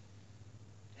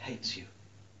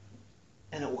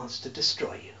 and it wants to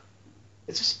destroy you.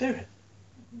 It's a spirit.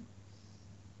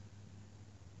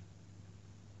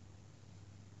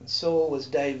 And Saul was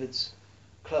David's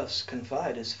close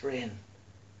confider's friend,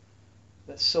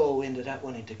 but Saul ended up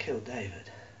wanting to kill David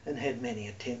and had many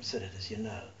attempts at it, as you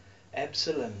know.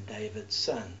 Absalom, David's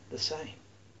son, the same.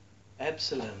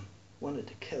 Absalom wanted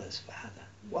to kill his father.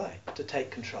 Why? To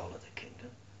take control of the kingdom.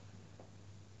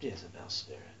 Jezebel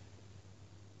spirit.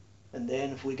 And then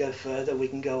if we go further, we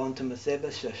can go on to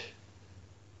Mephibosheth,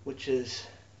 which is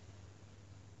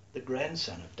the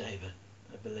grandson of David,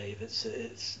 I believe.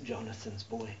 It's Jonathan's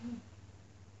boy.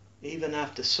 Even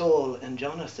after Saul and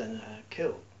Jonathan are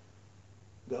killed,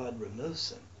 God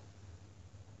removes them.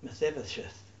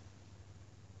 Mephibosheth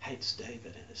hates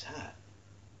David in his heart.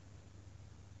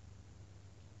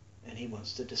 And he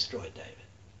wants to destroy David.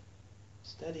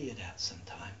 Study it out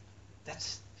sometime.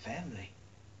 That's family.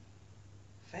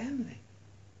 Family.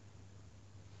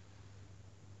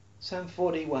 Psalm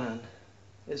 41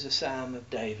 is a psalm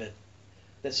of David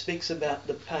that speaks about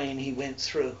the pain he went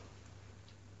through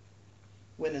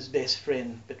when his best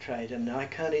friend betrayed him. Now, I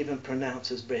can't even pronounce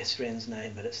his best friend's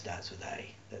name, but it starts with A.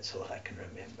 That's all I can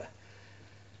remember.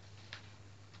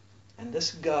 And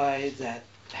this guy that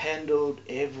handled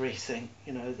everything,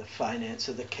 you know, the finance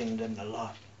of the kingdom, the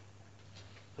lot,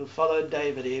 who followed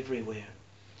David everywhere,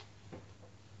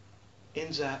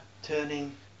 ends up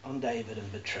turning on David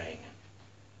and betraying him.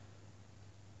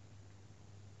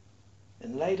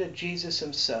 And later Jesus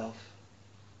himself,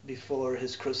 before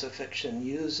his crucifixion,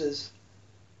 uses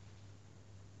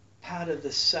part of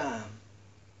the psalm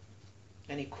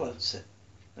and he quotes it.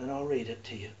 And I'll read it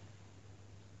to you.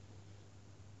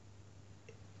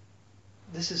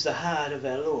 This is the heart of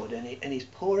our Lord, and he's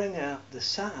pouring out the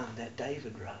psalm that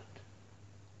David wrote.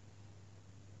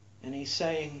 And he's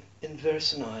saying in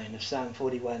verse 9 of Psalm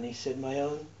 41, he said, "My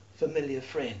own familiar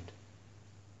friend,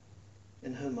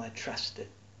 in whom I trusted,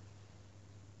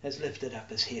 has lifted up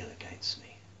his heel against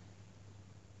me."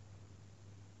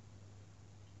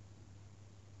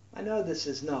 I know this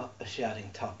is not a shouting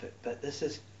topic, but this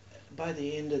is, by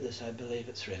the end of this, I believe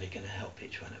it's really going to help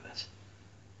each one of us.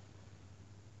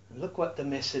 And look what the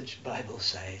Message Bible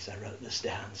says. I wrote this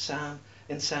down.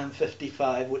 In Psalm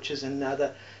 55, which is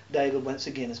another, David once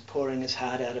again is pouring his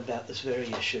heart out about this very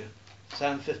issue.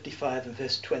 Psalm 55 and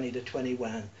verse 20 to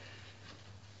 21.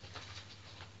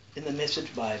 In the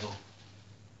Message Bible.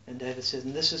 And David says,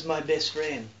 and this is my best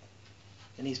friend.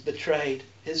 And he's betrayed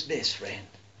his best friend,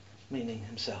 meaning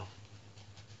himself.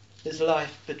 His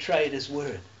life betrayed his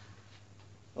word.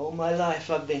 All my life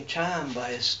I've been charmed by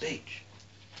his speech,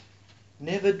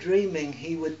 never dreaming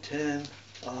he would turn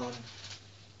on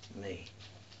me.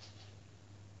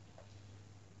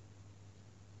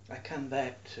 I come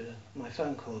back to my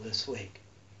phone call this week.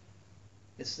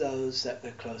 It's those that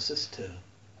we're closest to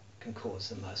can cause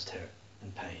the most hurt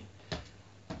and pain.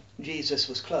 Jesus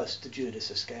was close to Judas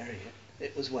Iscariot.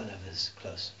 It was one of his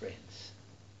close friends,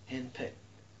 handpicked.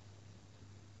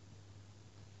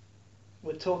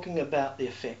 We're talking about the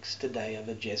effects today of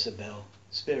a Jezebel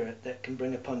spirit that can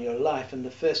bring upon your life. And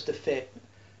the first effect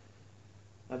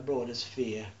I brought is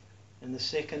fear. And the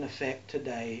second effect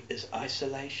today is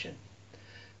isolation.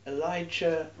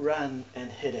 Elijah ran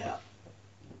and hid out.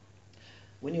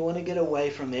 When you want to get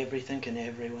away from everything and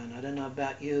everyone, I don't know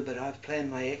about you, but I've planned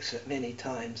my exit many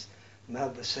times.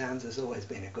 Melba Sounds has always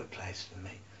been a good place for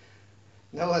me.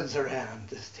 No one's around,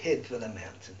 just head for the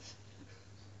mountains.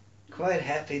 Quite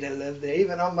happy to live there,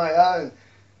 even on my own.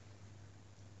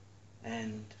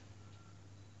 And,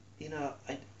 you know,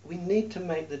 we need to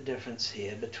make the difference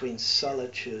here between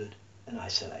solitude and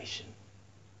isolation.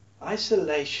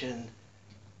 Isolation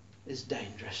is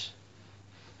dangerous.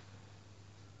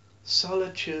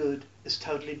 Solitude is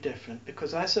totally different,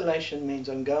 because isolation means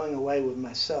I'm going away with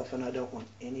myself and I don't want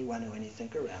anyone or anything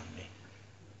around me.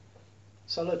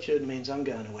 Solitude means I'm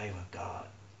going away with God.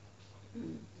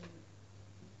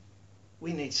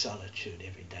 We need solitude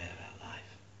every day of our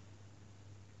life,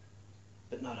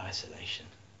 but not isolation.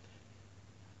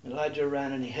 Elijah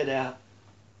ran and he hid out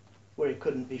where he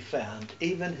couldn't be found.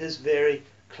 Even his very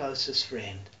closest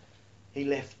friend, he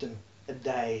left him a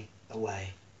day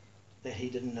away, that he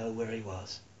didn't know where he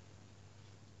was.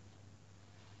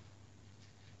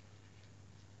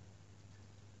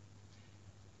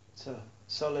 So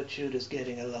solitude is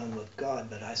getting alone with God,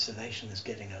 but isolation is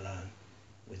getting alone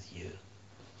with you.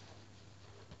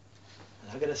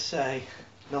 And I've got to say,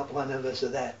 not one of us are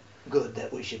that good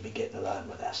that we should be getting alone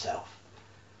with ourselves.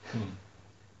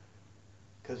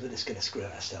 Because we're just going to screw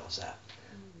ourselves up.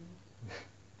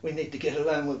 We need to get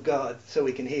alone with God so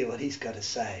we can hear what he's got to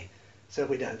say, so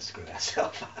we don't screw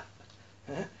ourselves up.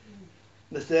 Huh?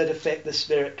 The third effect the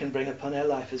Spirit can bring upon our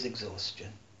life is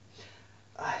exhaustion.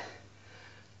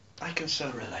 I can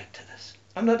so relate to this.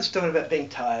 I'm not just talking about being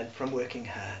tired from working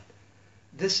hard.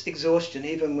 This exhaustion,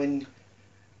 even when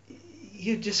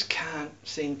you just can't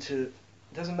seem to,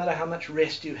 it doesn't matter how much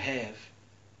rest you have,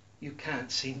 you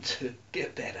can't seem to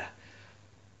get better.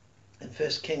 And 1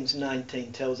 Kings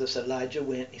 19 tells us Elijah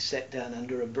went, he sat down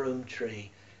under a broom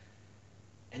tree,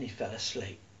 and he fell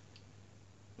asleep.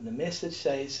 And the Message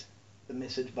says, the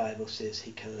Message Bible says,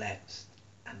 he collapsed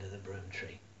under the broom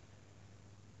tree.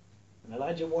 And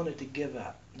Elijah wanted to give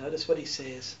up. Notice what he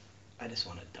says, I just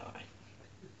want to die.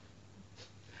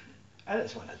 I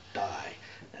just want to die.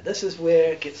 Now this is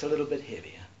where it gets a little bit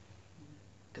heavier,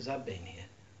 because I've been here.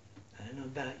 I don't know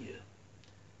about you.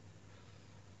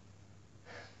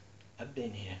 I've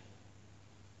been here.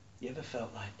 You ever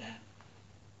felt like that?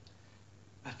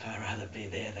 I'd far rather be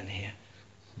there than here.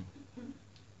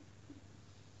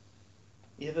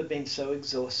 You ever been so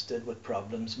exhausted with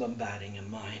problems bombarding your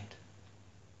mind,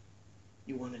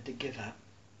 you wanted to give up?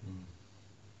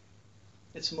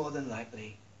 It's more than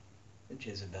likely a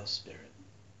Jezebel spirit.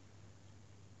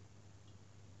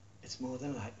 It's more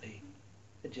than likely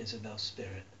a Jezebel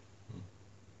spirit.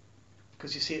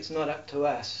 Because you see, it's not up to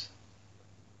us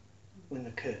when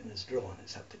the curtain is drawn,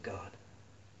 it's up to God.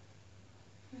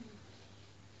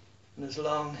 And as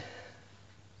long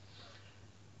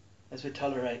as we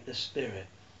tolerate the Spirit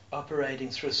operating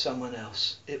through someone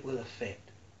else, it will affect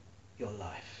your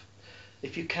life.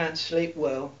 If you can't sleep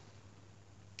well,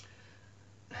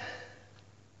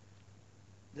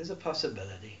 there's a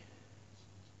possibility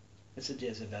it's a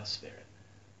Jezebel spirit.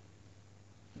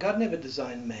 God never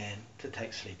designed man to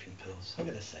take sleeping pills. I'm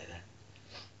going to say that.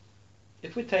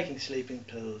 If we're taking sleeping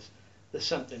pills, there's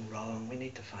something wrong. We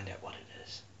need to find out what it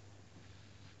is.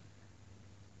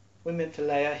 We're meant to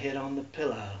lay our head on the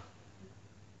pillow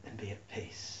and be at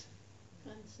peace.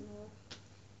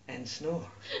 And snore.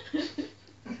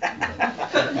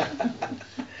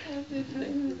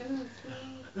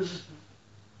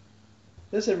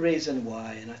 There's a reason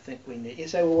why, and I think we need... You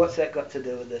say, well, what's that got to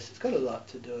do with this? It's got a lot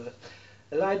to do with it.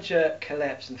 Elijah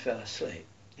collapsed and fell asleep.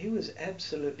 He was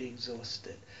absolutely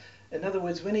exhausted. In other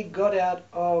words, when he got out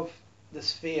of the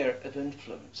sphere of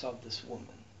influence of this woman,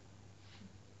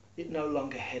 it no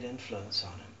longer had influence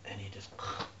on him, and he just...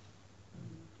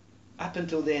 Up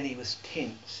until then he was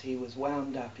tense, he was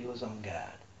wound up, he was on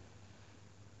guard.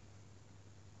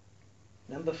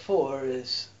 Number 4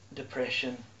 is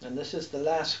depression, and this is the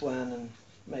last one and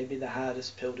maybe the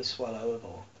hardest pill to swallow of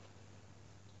all.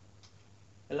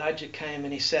 Elijah came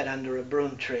and he sat under a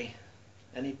broom tree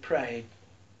and he prayed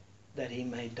that he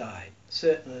may die.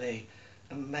 Certainly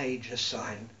a major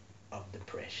sign of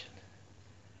depression.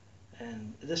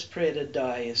 And this prayer to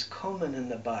die is common in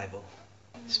the Bible,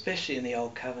 especially in the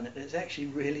Old Covenant. It's actually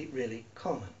really, really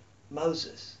common.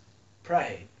 Moses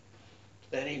prayed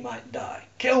that he might die.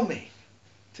 Kill me,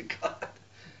 to God.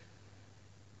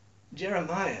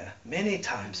 Jeremiah many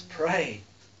times prayed,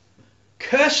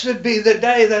 cursed be the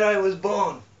day that I was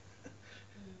born.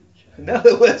 In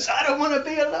other words, I don't want to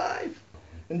be alive.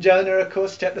 And Jonah, of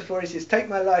course, chapter 4, he says, take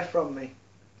my life from me.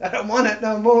 I don't want it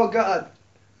no more, God.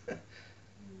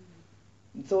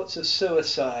 And thoughts of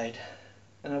suicide.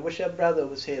 And I wish our brother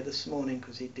was here this morning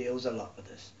because he deals a lot with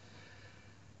this.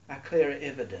 Are clear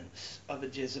evidence of a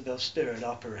Jezebel spirit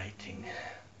operating.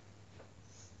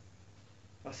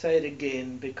 I'll say it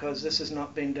again because this has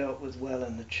not been dealt with well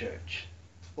in the church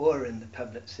or in the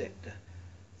public sector.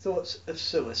 Thoughts of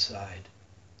suicide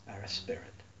are a spirit.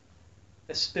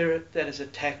 A spirit that is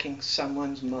attacking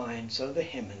someone's mind so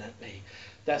vehemently,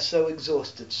 they're so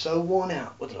exhausted, so worn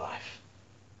out with life,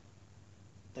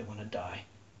 they want to die.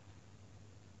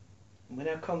 And when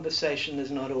our conversation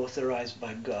is not authorized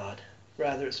by God,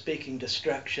 rather it's speaking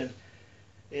destruction,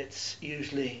 it's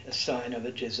usually a sign of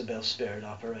a Jezebel spirit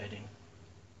operating.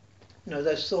 You know,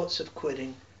 those thoughts of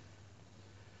quitting.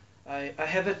 I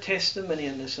have a testimony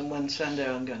in this, and one Sunday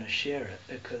I'm going to share it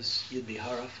because you'd be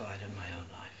horrified in my own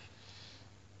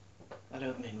life. I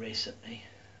don't mean recently.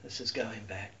 This is going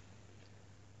back.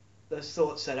 Those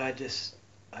thoughts that I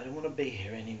don't want to be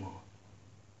here anymore.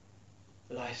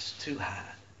 Life's too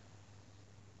hard.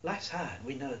 Life's hard,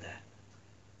 we know that.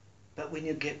 But when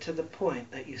you get to the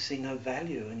point that you see no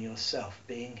value in yourself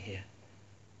being here,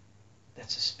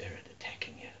 that's a spirit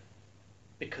attacking you.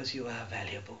 Because you are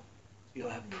valuable. You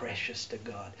are precious to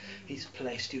God. He's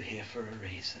placed you here for a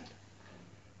reason.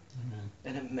 Amen.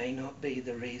 And it may not be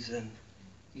the reason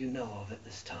you know of at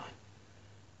this time.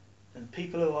 And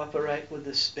people who operate with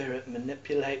the spirit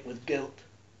manipulate with guilt.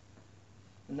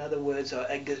 In other words, an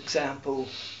example,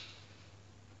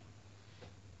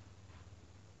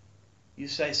 you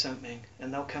say something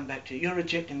and they'll come back to you. You're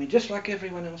rejecting me just like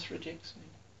everyone else rejects me.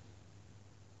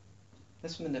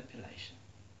 That's manipulation.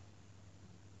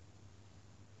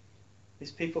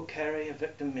 These people carry a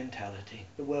victim mentality.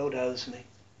 The world owes me.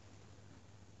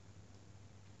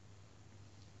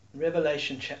 In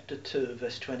Revelation chapter 2,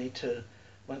 verse 22,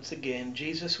 once again,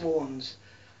 Jesus warns,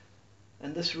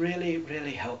 and this really,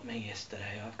 really helped me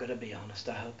yesterday. I've got to be honest.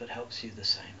 I hope it helps you the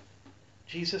same.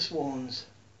 Jesus warns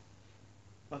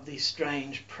of these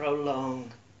strange,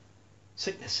 prolonged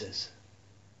sicknesses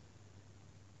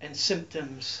and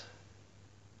symptoms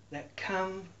that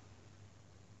come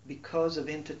because of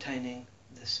entertaining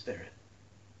the spirit.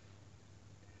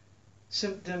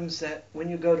 Symptoms that when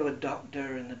you go to a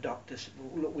doctor and the doctor says,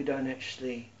 well, look, we don't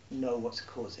actually know what's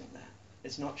causing that.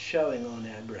 It's not showing on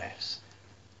our graphs.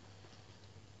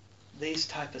 These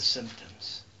type of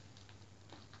symptoms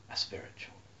are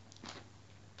spiritual.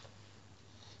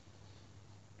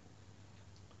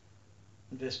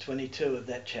 In verse 22 of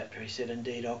that chapter he said,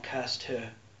 indeed, I'll cast her,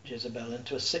 Jezebel,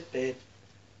 into a sick bed,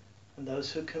 and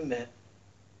those who commit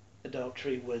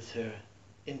adultery with her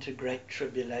into great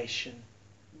tribulation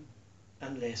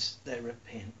unless they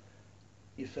repent.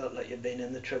 You felt like you've been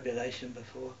in the tribulation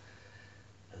before?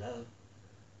 Hello?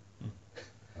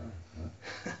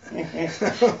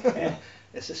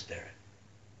 It's a spirit.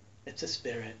 It's a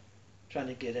spirit trying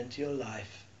to get into your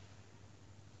life.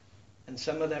 And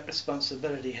some of that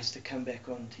responsibility has to come back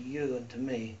on to you and to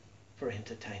me for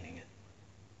entertaining it.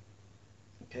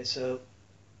 Okay, so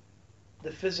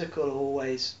the physical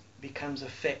always becomes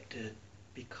affected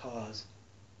because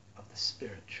of the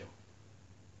spiritual.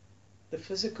 The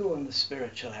physical and the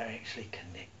spiritual are actually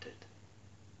connected.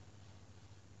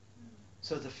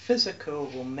 So the physical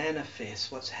will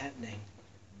manifest what's happening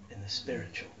in the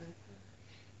spiritual.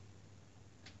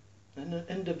 An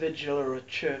individual or a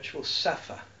church will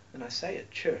suffer, and I say a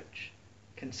church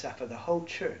can suffer, the whole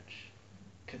church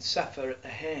can suffer at the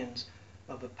hands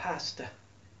of a pastor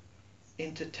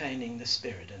entertaining the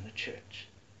spirit in the church.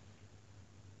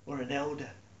 or an elder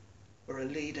or a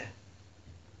leader.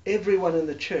 Everyone in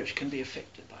the church can be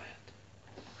affected by it.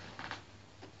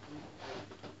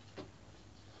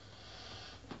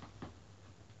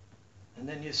 And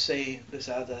then you see this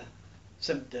other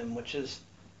symptom, which is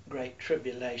great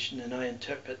tribulation, and I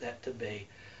interpret that to be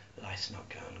life's not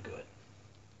going good.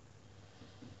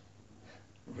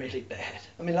 Really bad.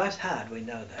 I mean, life's hard, we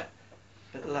know that.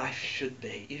 But life should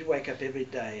be. You wake up every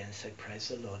day and say, praise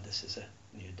the Lord, this is a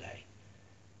new day.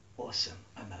 Awesome,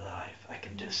 I'm alive. I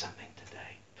can do something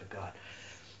today for God.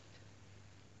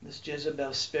 This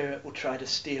Jezebel spirit will try to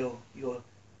steal your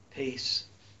peace,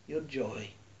 your joy,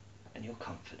 and your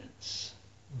confidence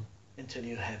until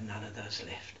you have none of those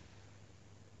left.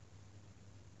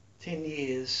 10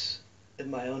 years in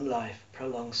my own life,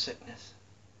 prolonged sickness.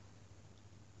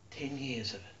 10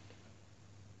 years of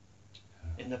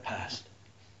it in the past.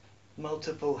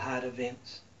 Multiple heart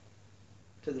events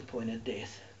to the point of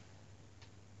death.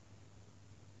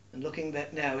 And looking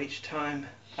back now, each time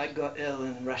I got ill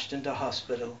and rushed into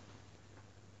hospital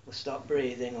or stopped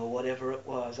breathing or whatever it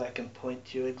was, I can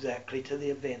point you exactly to the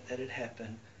event that had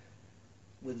happened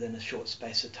within a short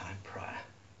space of time prior.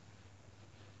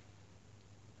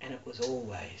 And it was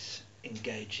always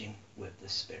engaging with the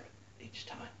Spirit each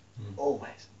time.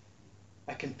 Always.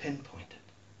 I can pinpoint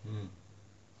it.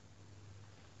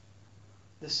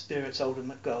 The Spirit's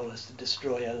ultimate goal is to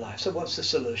destroy our life. So what's the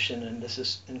solution? And this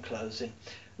is in closing.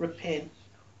 Repent.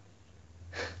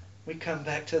 We come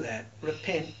back to that.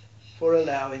 Repent for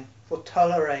allowing, for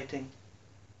tolerating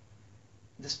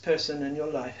this person in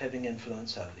your life having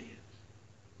influence over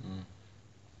you.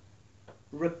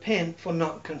 Repent for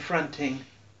not confronting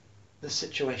the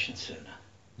situation sooner.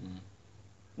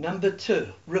 Number 2,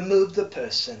 remove the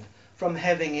person from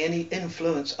having any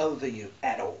influence over you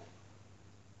at all.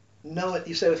 Know it,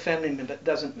 you say a family member, it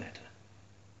doesn't matter.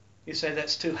 You say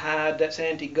that's too hard, that's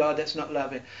anti-God, that's not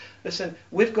loving. Listen,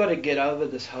 we've got to get over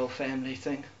this whole family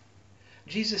thing.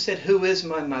 Jesus said, who is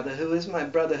my mother, who is my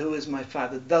brother, who is my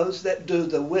father? Those that do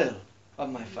the will of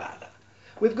my Father.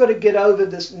 We've got to get over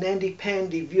this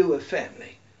nandy-pandy view of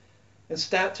family and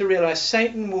start to realize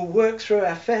Satan will work through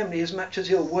our family as much as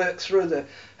he'll work through the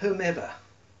whomever.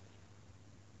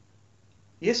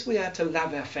 Yes, we are to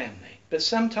love our family, but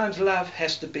sometimes love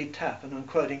has to be tough, and I'm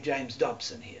quoting James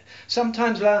Dobson here.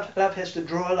 Sometimes love has to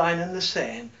draw a line in the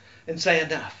sand and say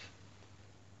enough.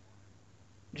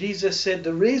 Jesus said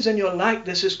the reason you're like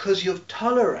this is because you've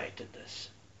tolerated this.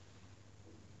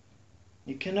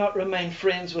 You cannot remain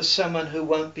friends with someone who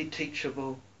won't be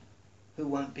teachable, who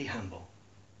won't be humble,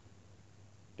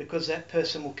 because that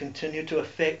person will continue to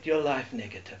affect your life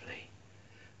negatively.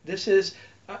 This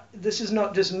is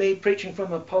not just me preaching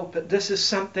from a pulpit. This is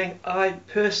something I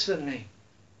personally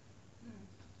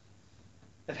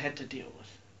have had to deal with.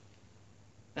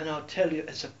 And I'll tell you,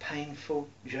 it's a painful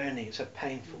journey. It's a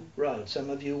painful road. Some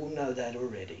of you will know that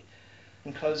already.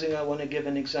 In closing, I want to give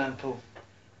an example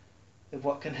of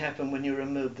what can happen when you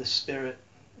remove the Spirit.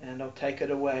 And I'll take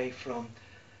it away from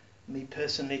me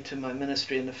personally to my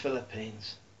ministry in the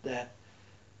Philippines, that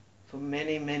for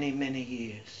many, many, many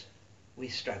years we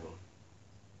struggled.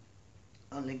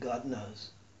 Only God knows.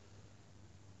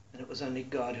 And it was only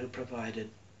God who provided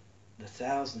the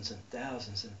thousands and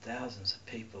thousands and thousands of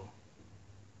people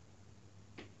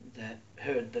that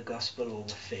heard the gospel or were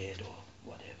fed or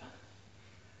whatever.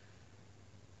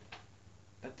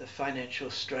 But the financial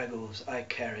struggles I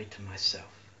carried to myself.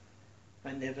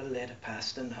 I never let a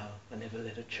pastor know. I never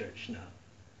let a church know.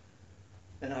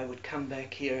 And I would come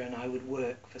back here and I would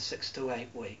work for 6 to 8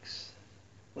 weeks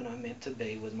when I'm meant to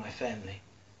be with my family,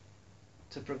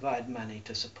 to provide money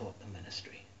to support the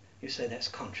ministry. You say that's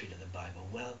contrary to the Bible.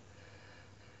 Well,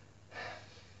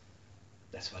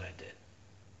 that's what I did.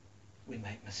 We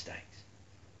make mistakes.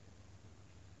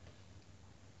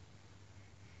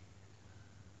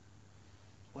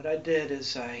 What I did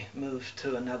is I moved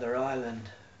to another island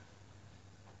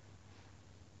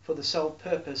for the sole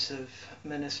purpose of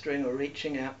ministering or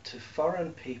reaching out to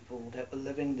foreign people that were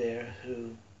living there who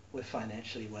were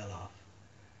financially well off.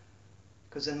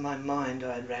 Because in my mind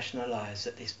I had rationalized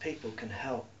that these people can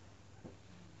help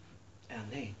our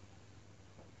need.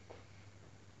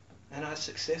 And I was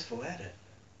successful at it.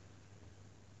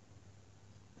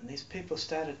 And these people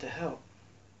started to help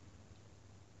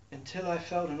until I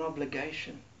felt an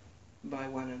obligation by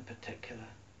one in particular,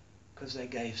 because they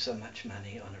gave so much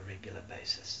money on a regular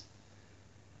basis.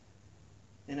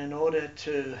 And in order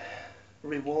to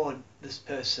reward this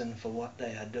person for what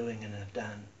they are doing and have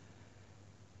done,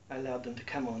 I allowed them to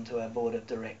come onto our board of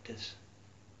directors.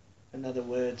 In other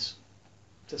words,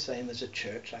 the same as a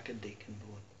church, like a deacon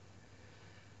board.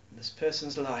 And this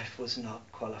person's life was not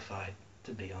qualified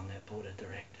to be on that board of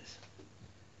directors.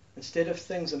 Instead of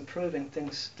things improving,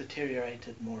 things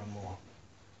deteriorated more and more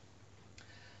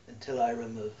until I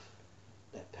removed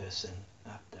that person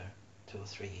after 2 or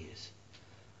 3 years.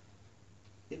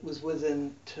 It was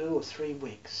within 2 or 3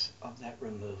 weeks of that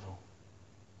removal,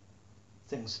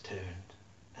 things turned.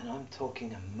 And I'm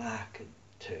talking a marked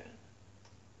turn.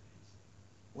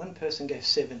 One person gave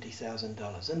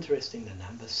 $70,000. Interesting, the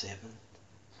number 7.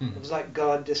 It was like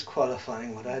God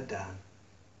disqualifying what I'd done.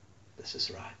 This is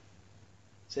right.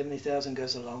 70,000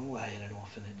 goes a long way in an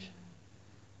orphanage.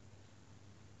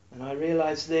 And I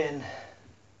realized then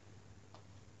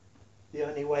the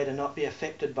only way to not be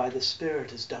affected by the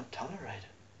Spirit is don't tolerate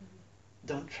it.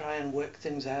 Don't try and work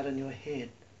things out in your head,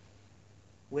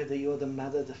 whether you're the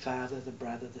mother, the father, the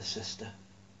brother, the sister.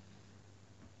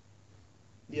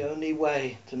 The only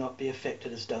way to not be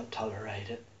affected is don't tolerate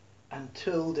it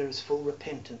until there is full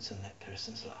repentance in that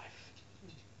person's life.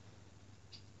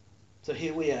 So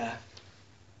here we are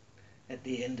at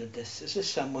the end of this. Is there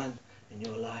someone in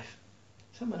your life,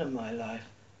 someone in my life,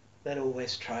 that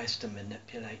always tries to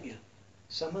manipulate you?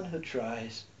 Someone who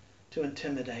tries to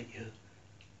intimidate you,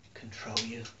 control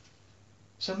you.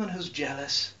 Someone who's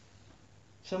jealous.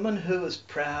 Someone who is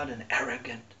proud and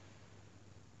arrogant.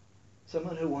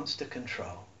 Someone who wants to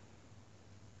control.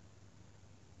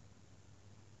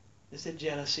 Is the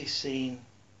jealousy seen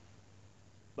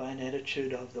by an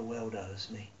attitude of the world owes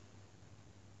me?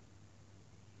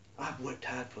 I've worked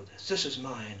hard for this. This is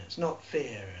mine. It's not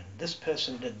fair. And this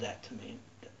person did that to me.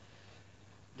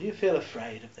 Do you feel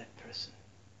afraid of that person?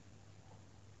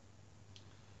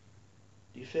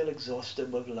 Do you feel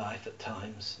exhausted with life at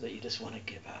times that you just want to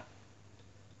give up?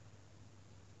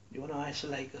 Do you want to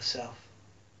isolate yourself?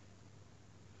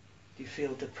 Do you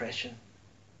feel depression?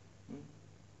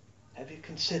 Have you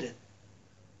considered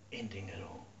ending it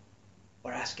all?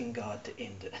 Or asking God to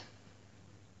end it?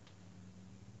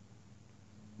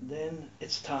 Then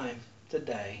it's time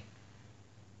today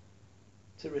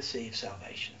to receive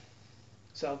salvation.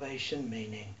 Salvation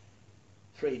meaning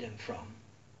freedom from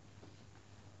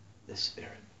the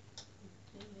Spirit.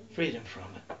 Freedom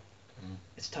from it.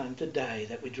 It's time today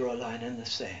that we draw a line in the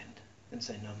sand and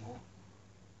say no more.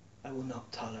 I will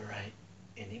not tolerate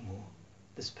anymore.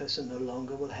 This person no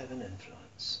longer will have an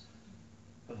influence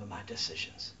over my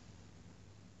decisions.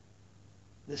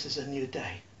 This is a new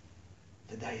day.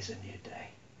 Today is a new day.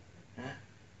 Huh?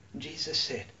 Jesus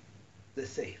said, the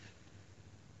thief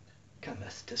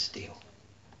cometh to steal,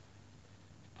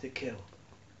 to kill,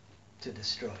 to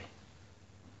destroy.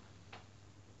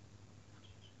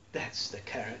 That's the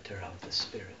character of the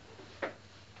Spirit.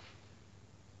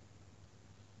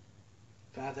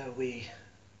 Father, we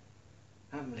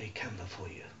humbly come before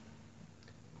you.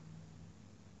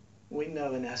 We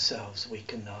know in ourselves we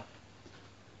cannot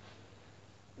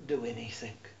do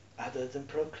anything other than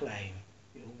proclaim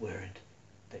your word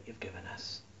that you've given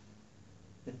us.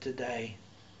 And today,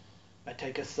 I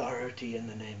take authority in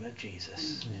the name of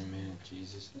Jesus. Amen,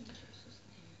 Jesus.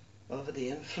 Over the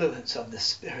influence of the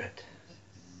Spirit.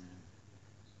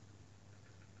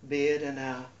 Be it in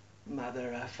our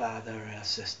mother, our father, our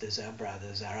sisters, our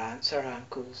brothers, our aunts, our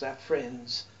uncles, our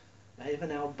friends,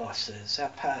 even our bosses, our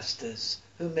pastors,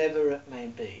 whomever it may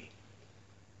be,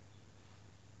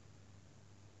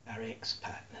 our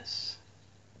ex-partners,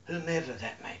 whomever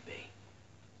that may be.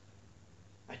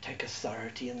 I take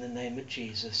authority in the name of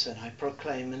Jesus and I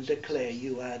proclaim and declare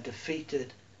you are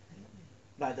defeated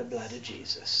by the blood of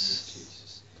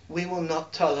Jesus. We will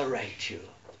not tolerate you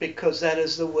because that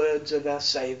is the words of our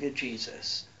Savior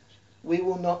Jesus. We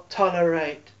will not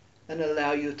tolerate and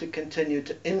allow you to continue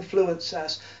to influence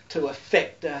us, to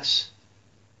affect us.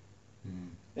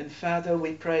 And Father,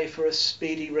 we pray for a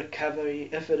speedy recovery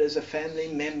if it is a family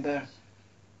member.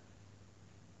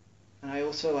 And I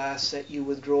also ask that you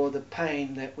withdraw the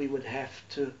pain that we would have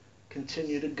to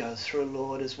continue to go through,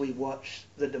 Lord, as we watch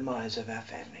the demise of our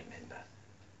family member.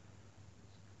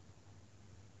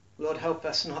 Lord, help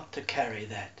us not to carry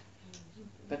that,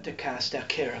 but to cast our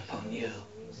care upon you.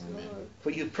 Amen.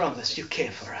 For you promise you care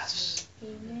for us.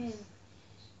 Amen.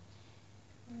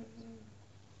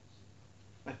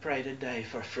 I pray today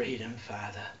for freedom,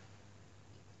 Father.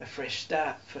 A fresh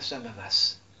start for some of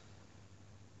us.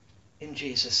 In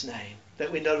Jesus' name.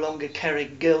 That we no longer carry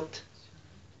guilt.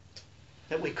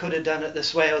 That we could have done it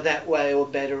this way or that way or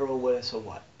better or worse or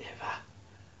whatever.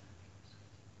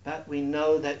 But we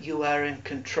know that you are in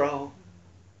control.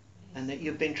 And that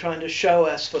you've been trying to show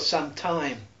us for some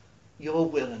time your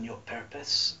will and your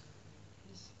purpose.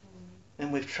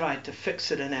 And we've tried to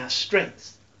fix it in our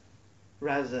strength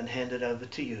rather than hand it over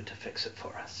to you to fix it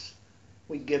for us.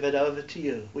 We give it over to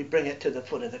you. We bring it to the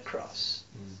foot of the cross.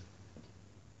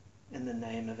 in the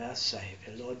name of our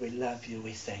Saviour. Lord, we love you.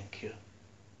 We thank you.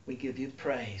 We give you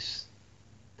praise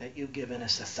that you've given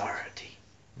us authority.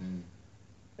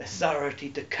 Authority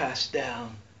to cast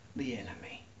down the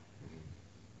enemy.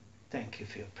 Thank you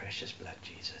for your precious blood,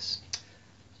 Jesus.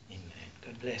 Amen.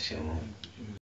 God bless you.